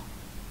after all.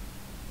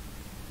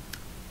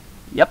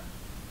 Yep.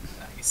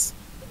 Nice.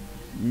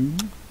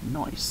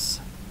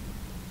 Nice.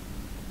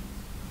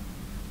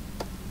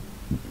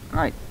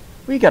 Alright,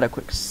 we got a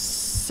quick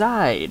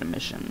side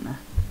mission.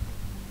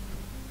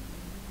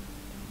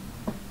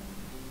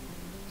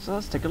 So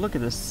let's take a look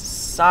at this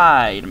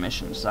side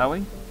mission, shall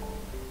we?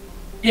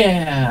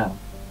 Yeah.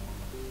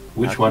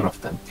 Which one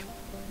of them?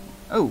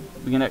 Oh,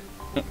 we're gonna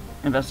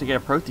investigate a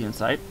Prothean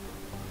site.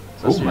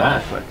 So let's do man.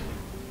 that quick.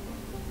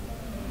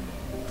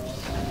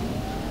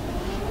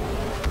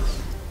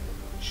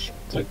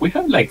 Like, we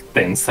have like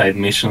 10 side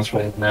missions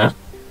right now.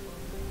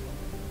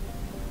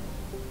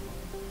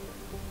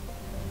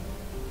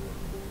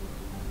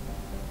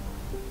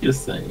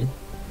 Just saying.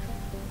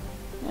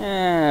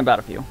 About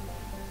a few.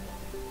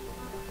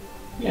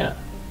 Yeah.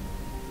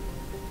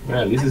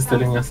 Well, this is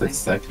telling us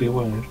exactly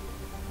where.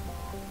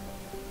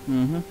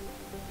 Mm-hmm.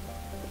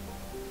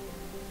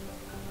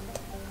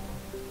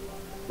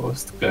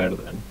 Post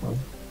garden, huh?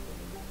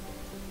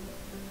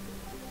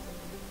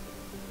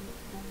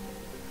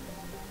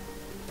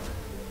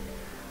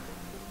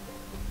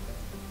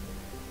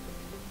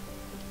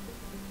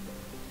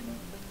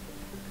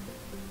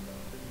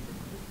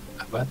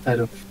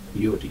 Avatar of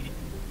Fury.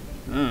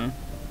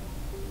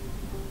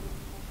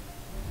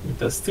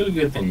 It's still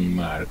getting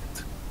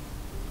marked.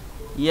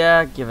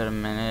 Yeah, give it a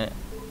minute.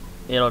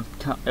 It'll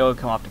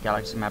come off the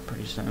galaxy map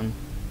pretty soon.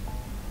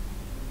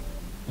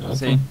 Okay.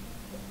 See?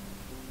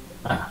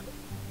 Ah.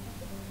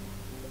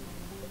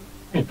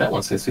 Hey, that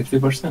one says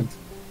 50%.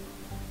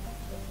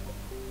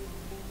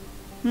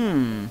 I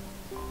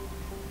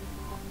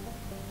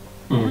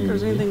wonder if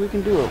there's anything we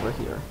can do over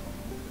here.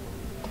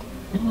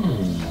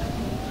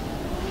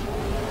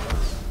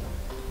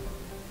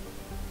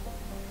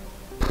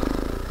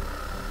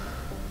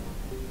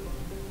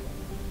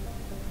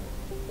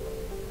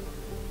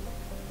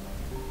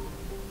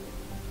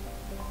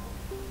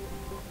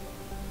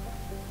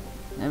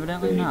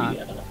 Evidently not.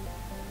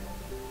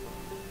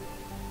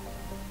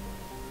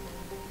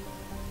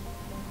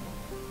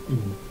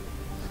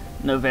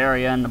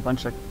 Novaria and a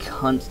bunch of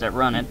cunts that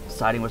run it,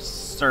 siding with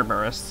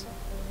Cerberus.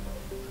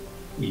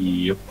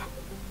 Yep.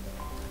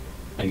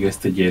 I guess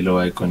the yellow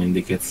icon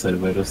indicates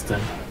Cerberus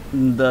then.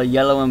 The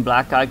yellow and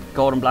black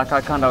gold and black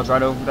icon that was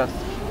right over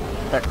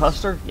that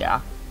cluster? Yeah.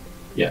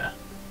 Yeah.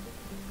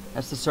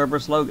 That's the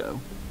Cerberus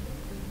logo.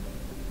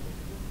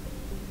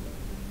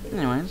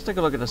 Anyway, let's take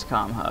a look at this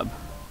comm hub.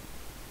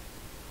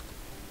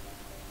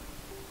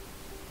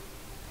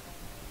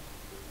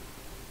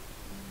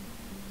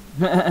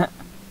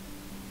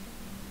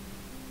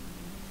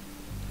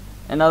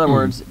 In other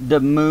words, the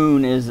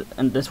moon is,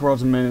 and this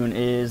world's moon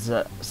is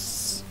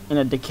in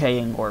a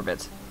decaying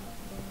orbit.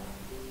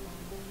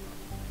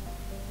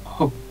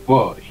 Oh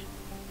boy.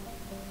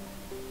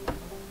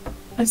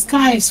 The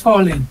sky is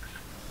falling.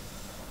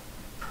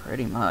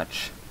 Pretty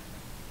much.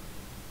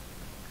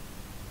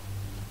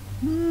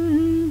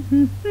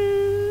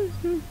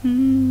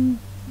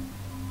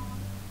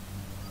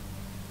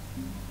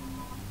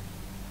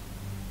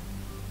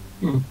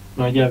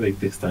 No Javik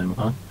this time,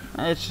 huh?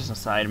 It's just a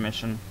side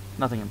mission.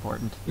 Nothing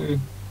important.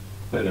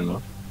 Fair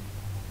enough.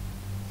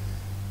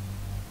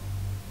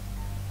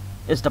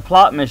 It's the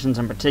plot missions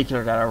in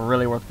particular that are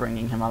really worth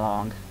bringing him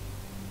along.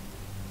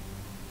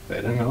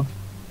 Fair enough.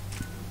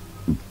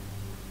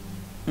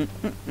 You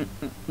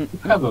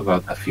have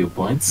about a few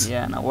points.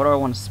 Yeah, now what do I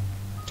want to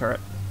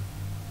turret?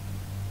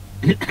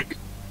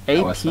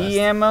 AP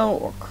ammo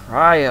or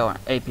cryo?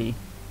 AP.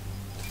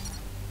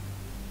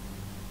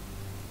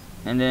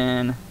 And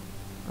then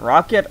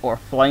rocket or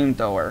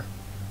flamethrower?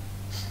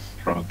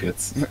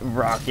 Rockets.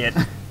 Rocket.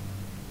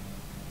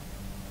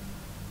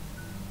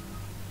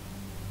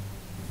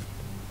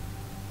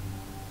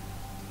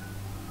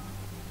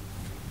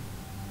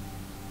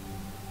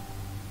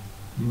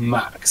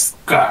 Max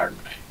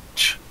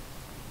Carnage.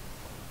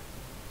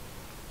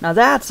 Now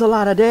that's a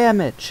lot of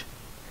damage.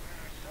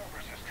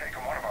 Cerberus has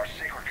taken one of our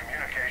secret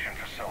communication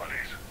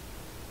facilities.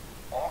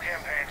 All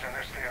campaigns in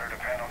this theater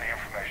depend on the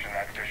information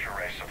that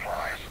disarray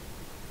supplies.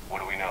 What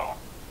do we know?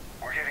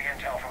 We're getting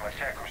intel from a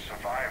tech who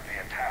survived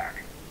the attack.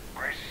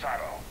 Grace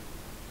Sato.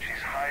 She's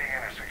hiding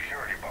in a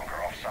security bunker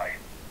off-site.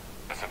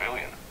 A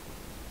civilian?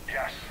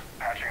 Yes,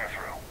 patching her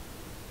through.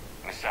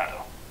 Miss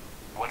Sato,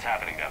 what's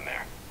happening down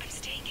there? I'm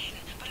staying in,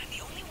 but I'm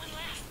the only one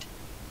left.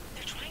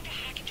 They're trying to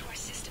hack into our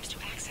systems to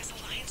access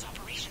Alliance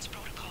operations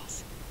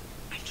protocols.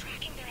 I'm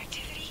tracking their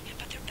activity,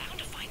 but they're bound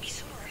to find me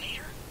sooner or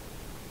later.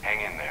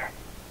 Hang in there.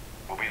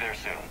 We'll be there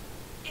soon.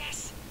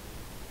 Yes.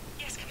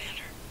 Yes,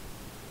 Commander.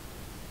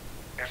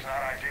 It's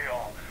not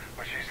ideal,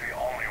 but she's the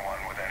only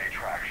one with any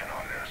traction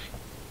on this.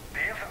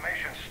 The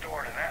information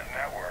stored in that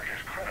network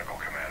is critical,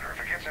 Commander. If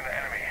it gets into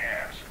enemy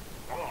hands,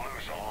 we'll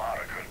lose a lot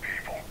of good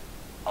people.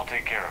 I'll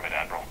take care of it,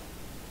 Admiral.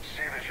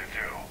 See that you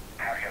do.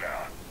 Hack it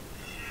out.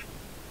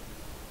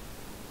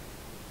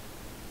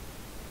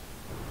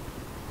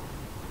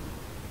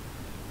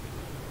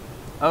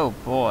 Oh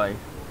boy.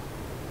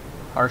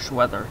 Harsh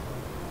weather.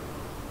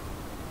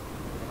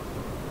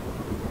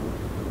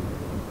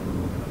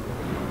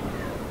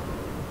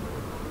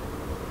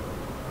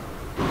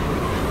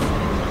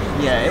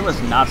 Yeah, it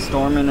was not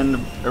storming in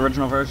the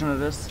original version of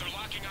this. They're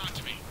locking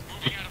onto me.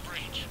 Moving out of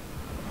range.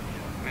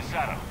 Miss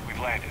Sato, we've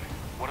landed.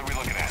 What are we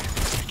looking at?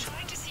 They're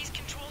trying to seize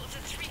control of the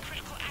 3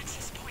 critical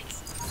access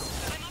points.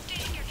 I'm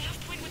updating your nav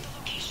point with the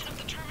location of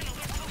the terminal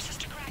they're closest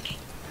to cracking.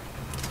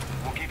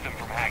 We'll keep them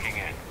from hacking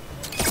in.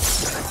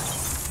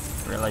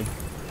 Really?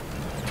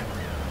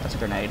 That's a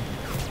grenade.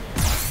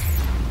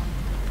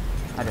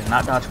 I did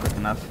not dodge quick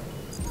enough.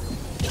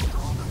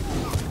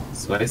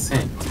 That's what I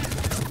say.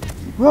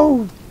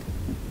 Whoa!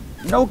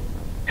 No!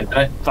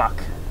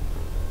 Fuck.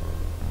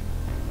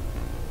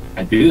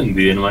 I didn't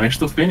manage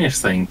to finish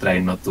saying try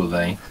not to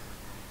die.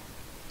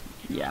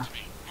 Yeah.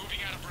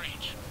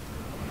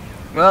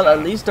 Well,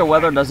 at least the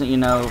weather doesn't, you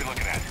know,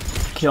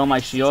 kill my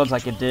shields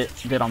like it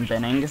did on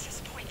Benning.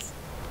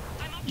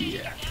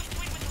 Yeah.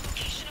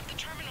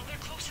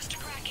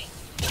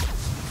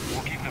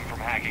 We'll keep them from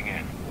hacking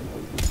in.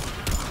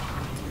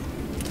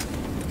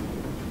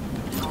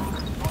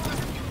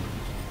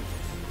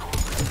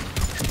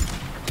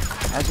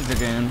 That's a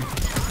dragoon.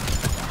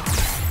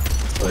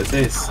 So it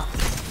is.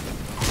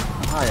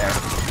 Hi there.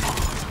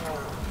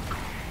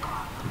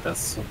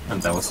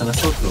 And that was an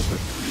assault trooper.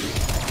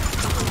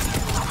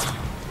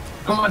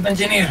 Come on,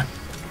 engineer!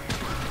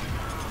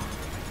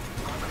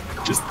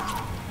 Just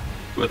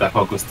with that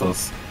focus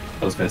those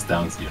guys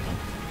down, you know,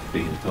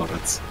 being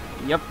turrets.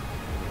 Yep.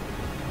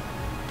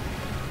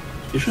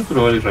 You should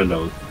probably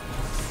reload.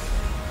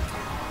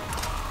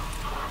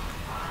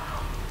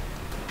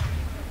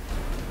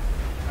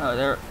 Oh,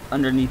 they're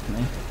underneath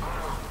me.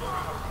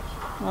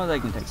 Well, they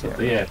can take care of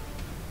it. Yeah.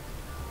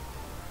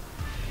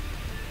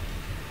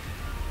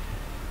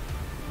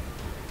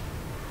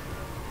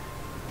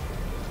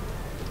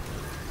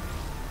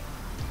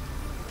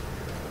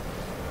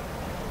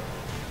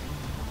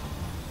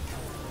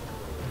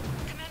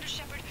 Commander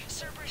Shepard,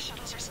 Cerberus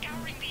shuttles are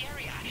scouring the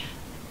area.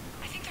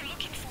 I think they're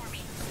looking for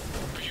me.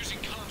 We're using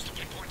comms to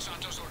pinpoint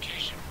Santo's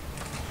location.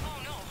 Oh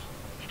no.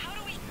 How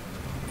do we...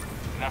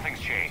 Nothing's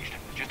changed.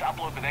 Just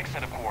upload the next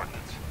set of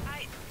coordinates.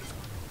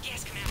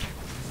 Yes, Commander.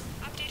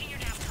 Updating your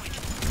nav point.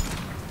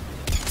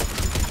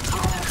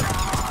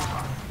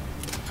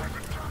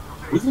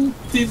 Wouldn't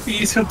it be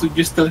easier to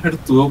just tell her to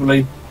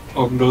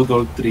upload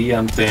all three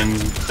and then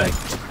like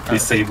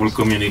disable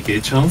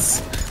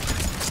communications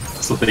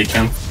so they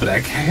can't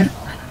track her?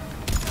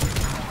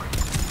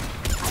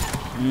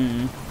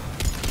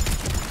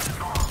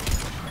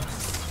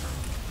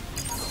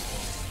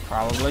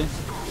 Probably.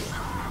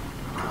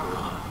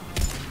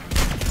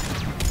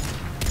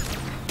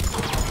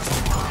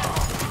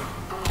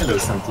 Hello,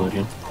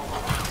 Santorian.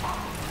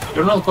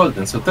 You're not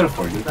golden, so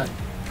therefore you die.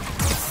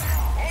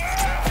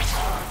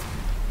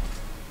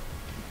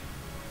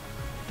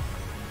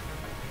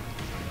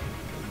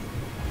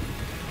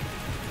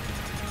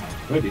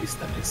 Where is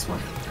the next one?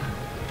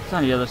 It's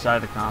on the other side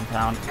of the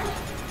compound.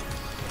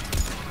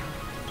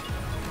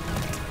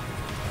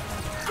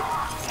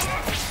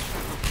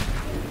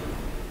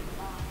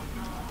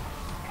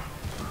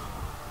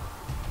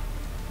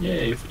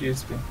 Yay, free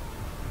XP.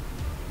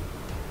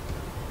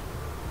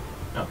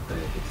 Oh, there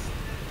it is.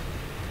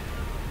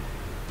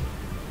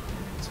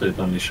 So it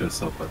only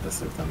shows up at a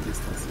certain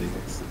distance, I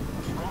guess.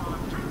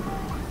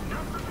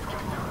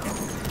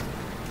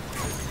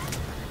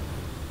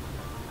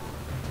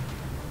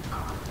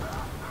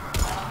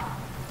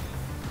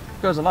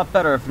 Goes a lot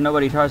better if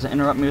nobody tries to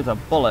interrupt me with a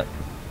bullet.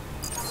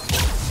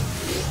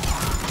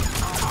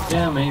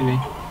 Yeah, maybe.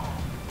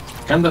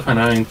 Kind of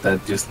annoying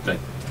that just like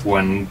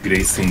one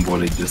grazing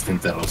bullet just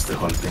interrupts the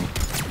whole thing.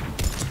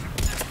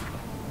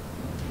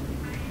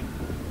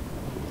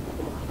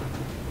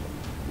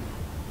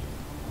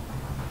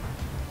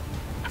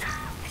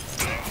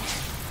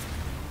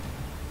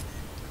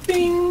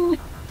 Ding!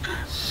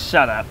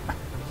 Shut up.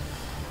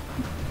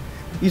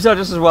 You saw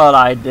just as well as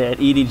I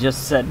did. Edie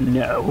just said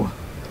no.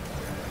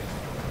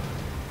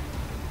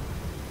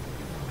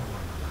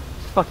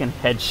 Fucking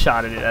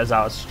headshotted it as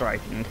I was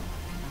striking.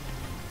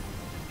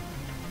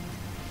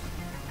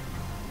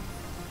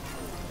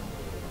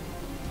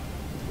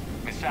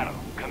 Miss Sato,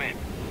 come in.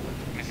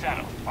 Miss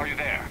Sato, are you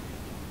there?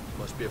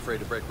 Must be afraid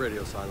to break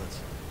radio silence.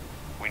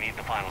 We need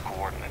the final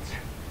coordinates.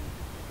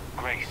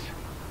 Grace,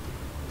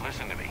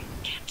 listen to me.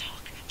 Can't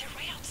talk. They're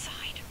right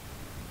outside.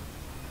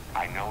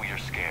 I know you're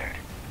scared.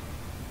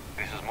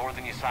 This is more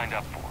than you signed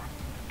up for,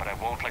 but I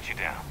won't let you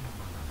down.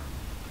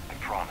 I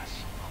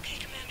promise. Okay,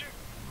 Commander.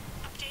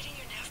 Updating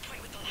your nav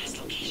point with the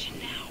last location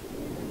now.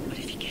 But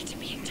if you get to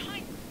me in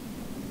time...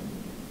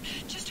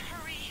 Just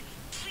hurry,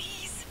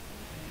 please.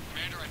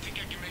 Commander, I think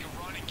I can make a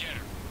run and get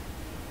her.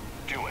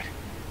 Do it.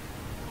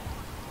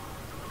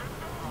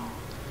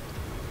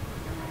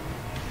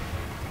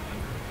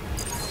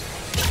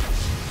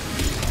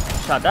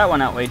 Shot that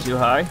one out way too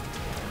high.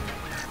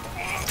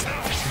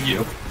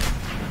 Yep.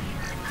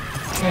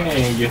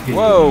 Hey, you hit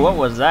Whoa, me. what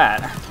was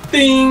that?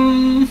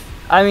 Ding!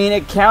 I mean,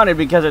 it counted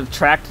because it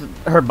tracked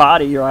her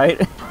body, right?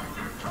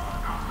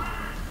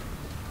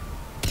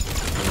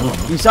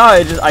 Oh. You saw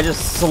it, I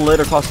just slid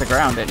across the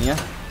ground, didn't you?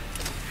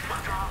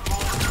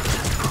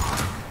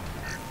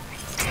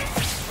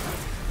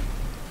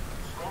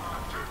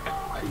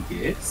 I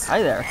guess.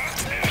 Hi there.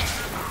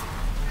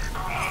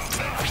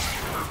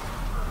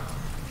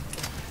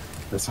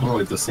 There's one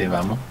way to save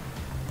ammo.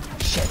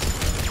 Shit.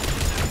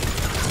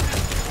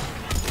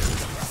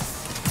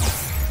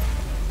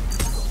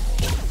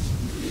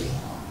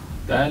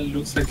 That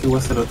looks like it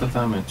was a lot of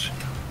damage.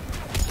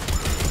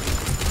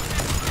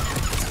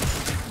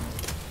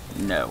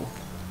 No.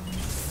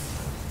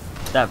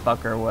 That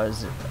fucker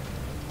was...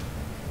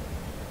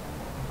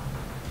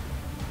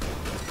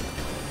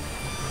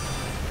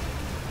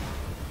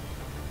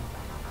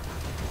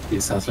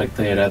 It sounds like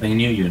they're adding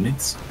new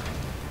units.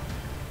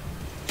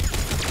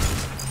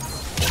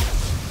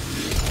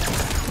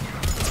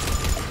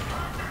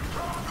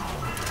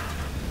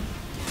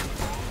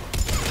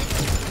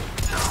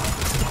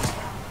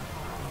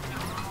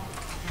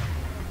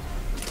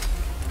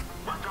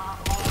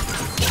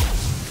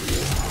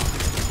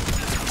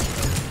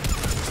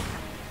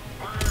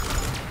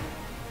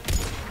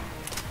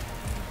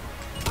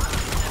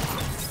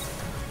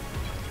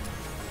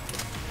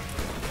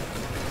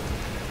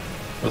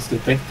 Does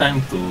it take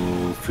time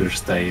to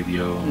first aid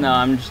you? No,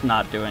 I'm just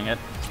not doing it.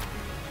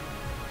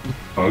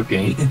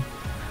 Okay.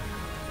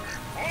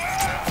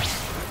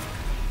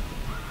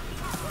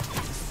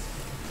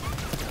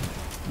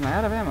 Am I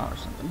out of ammo or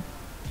something?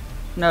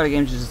 No, the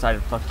game just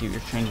decided, fuck you,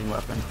 you're changing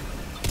weapon.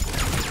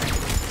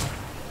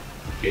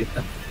 Okay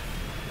then.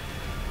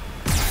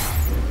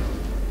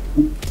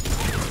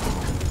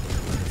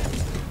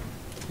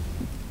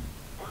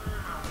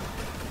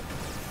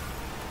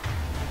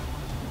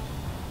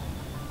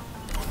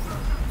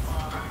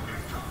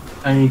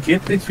 I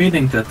get the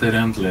feeling that they're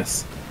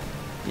endless.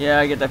 Yeah,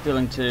 I get that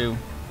feeling too.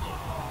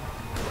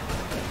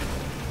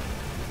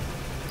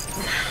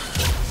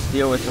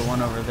 Deal with the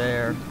one over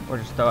there, or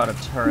just throw out a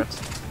turret.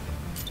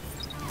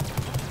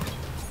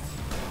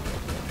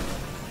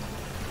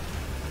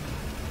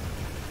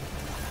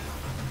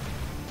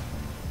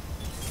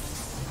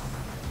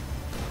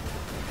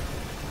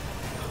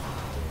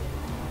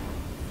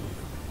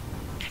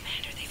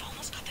 Commander, they've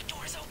almost got the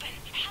doors open.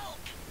 Help!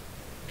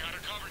 Got her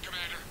covered,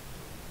 Commander.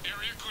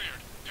 Area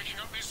cleared. Picking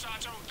up Miss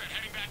Sato, then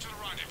heading back to the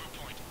rendezvous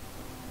point.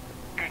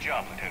 Good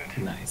job, Lieutenant.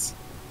 Nice.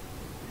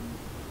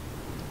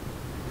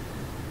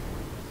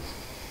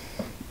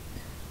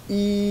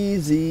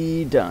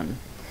 Easy done.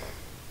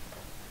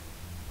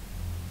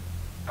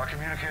 Our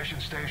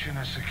communication station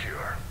is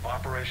secure.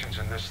 Operations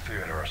in this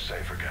theater are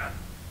safe again.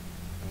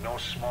 No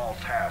small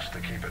task to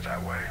keep it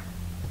that way.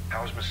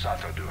 How's Miss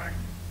Sato doing?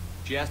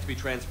 She has to be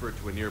transferred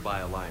to a nearby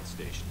Alliance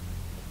station.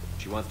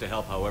 She wants to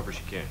help however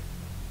she can.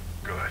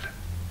 Good.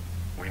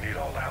 We need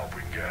all the help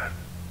we can get.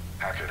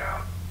 Hack it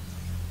out.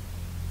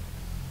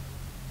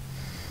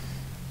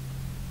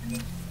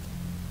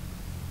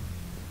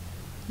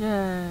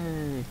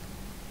 Yay.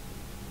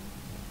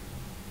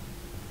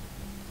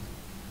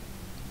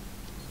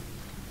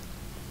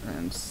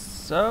 And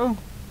so,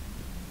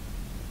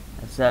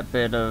 that's that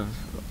bit of,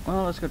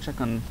 well, let's go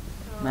check on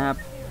map.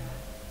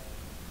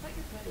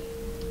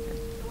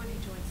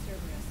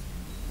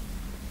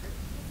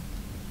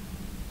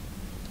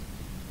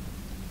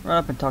 Run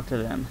up and talk to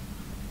them.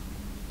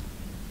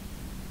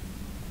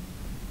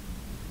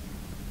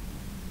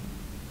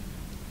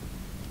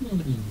 The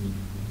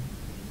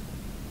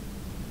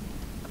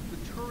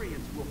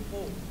Turians will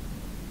hold.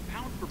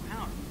 Pound for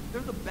pound,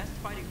 they're the best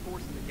fighting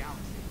force in the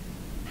galaxy.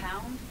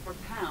 Pound for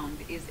pound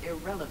is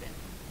irrelevant,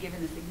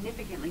 given the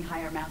significantly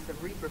higher mass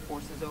of Reaper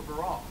forces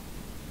overall.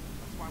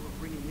 That's why we're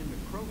bringing in the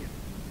Krogan.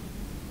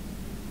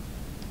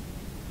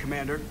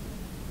 Commander?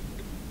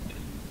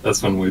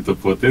 That's one way to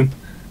put it.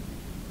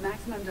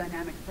 Maximum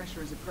dynamic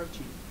pressure is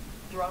approaching.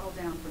 Throttle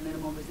down for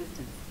minimal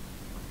resistance.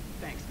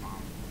 Thanks,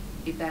 Mom.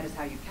 If that is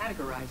how you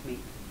categorize me,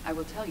 I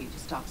will tell you to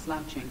stop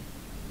slouching.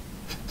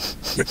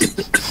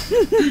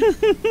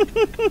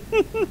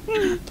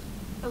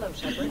 Hello,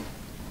 Shepard.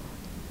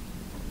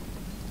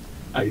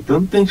 I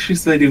don't think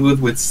she's very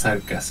good with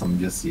sarcasm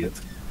just yet.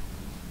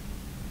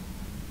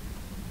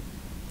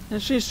 Yeah,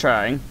 she's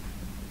trying.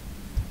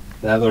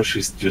 That or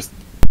she's just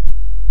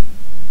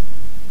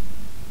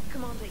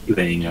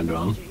playing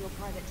along.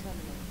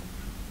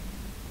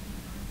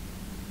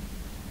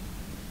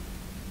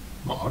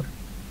 More?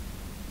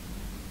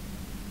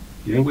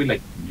 Didn't we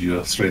like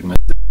just read my...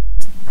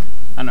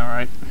 I know,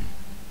 right?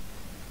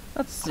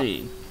 Let's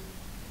see.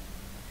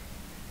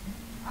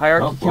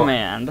 Hierarchy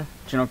Command,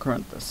 General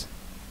Corinthus.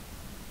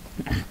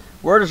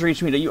 Word has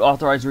reached me that you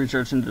authorize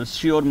research into the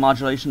shield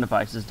modulation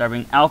devices that are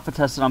being alpha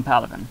tested on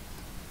Palaven.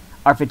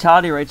 Our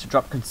fatality rates have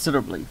dropped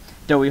considerably,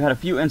 though we've had a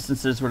few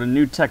instances where the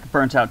new tech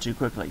burnt out too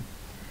quickly.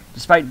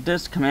 Despite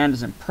this, Command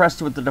is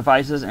impressed with the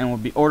devices and will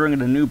be ordering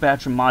a new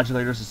batch of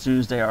modulators as soon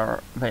as they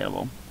are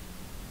available.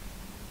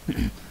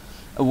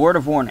 A word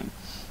of warning.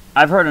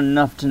 I've heard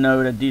enough to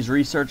know that the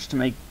research to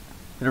make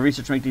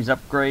these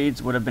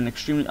upgrades would have been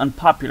extremely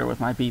unpopular with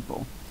my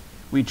people.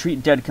 We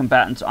treat dead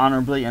combatants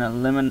honorably,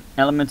 and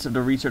elements of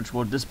the research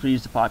will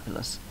displease the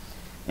populace.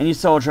 Any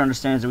soldier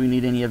understands that we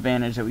need any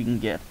advantage that we can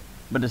get,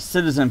 but the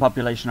citizen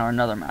population are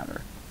another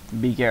matter.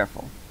 Be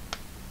careful.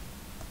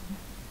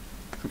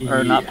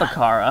 Or not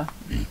Bakara.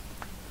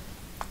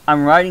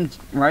 I'm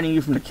writing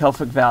you from the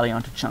Kelphic Valley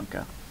onto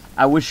Chunka.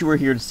 I wish you were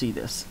here to see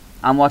this.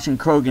 I'm watching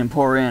Krogan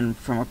pour in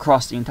from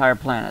across the entire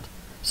planet.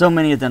 So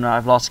many of them that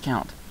I've lost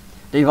count.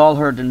 They've all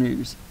heard the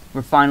news.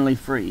 We're finally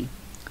free.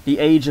 The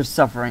age of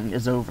suffering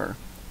is over.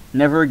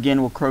 Never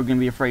again will Krogan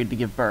be afraid to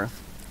give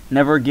birth.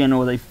 Never again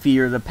will they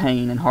fear the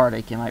pain and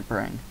heartache it might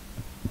bring.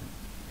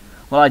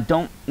 Well, I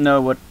don't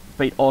know what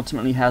fate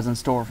ultimately has in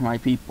store for my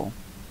people.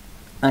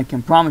 I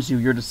can promise you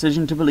your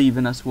decision to believe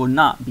in us will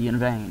not be in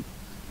vain.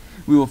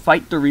 We will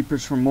fight the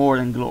Reapers for more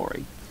than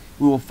glory.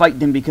 We will fight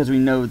them because we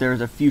know there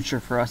is a future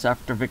for us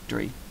after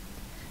victory.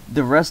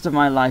 The rest of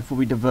my life will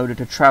be devoted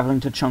to traveling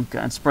to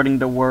Chunka and spreading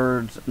the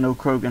words no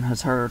Krogan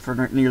has heard for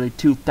nearly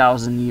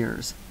 2,000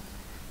 years.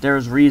 There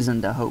is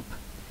reason to hope.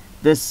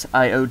 This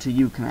I owe to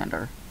you,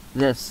 Commander.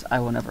 This I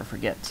will never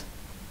forget.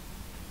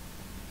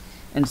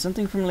 And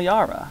something from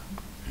Liara.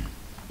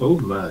 Oh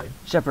my.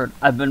 Shepard,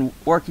 I've been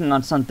working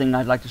on something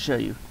I'd like to show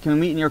you. Can we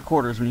meet in your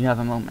quarters when you have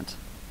a moment?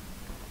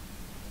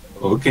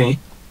 Okay.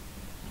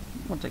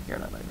 We'll take care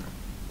of that later.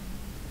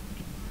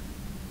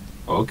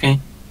 Okay.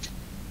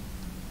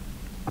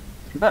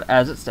 But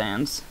as it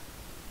stands,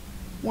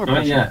 we're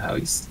pushing,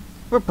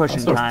 we're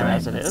pushing time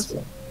as it is.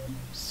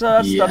 So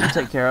that's stuff to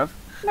take care of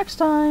next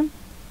time.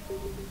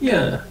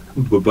 Yeah.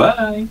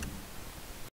 Bye-bye.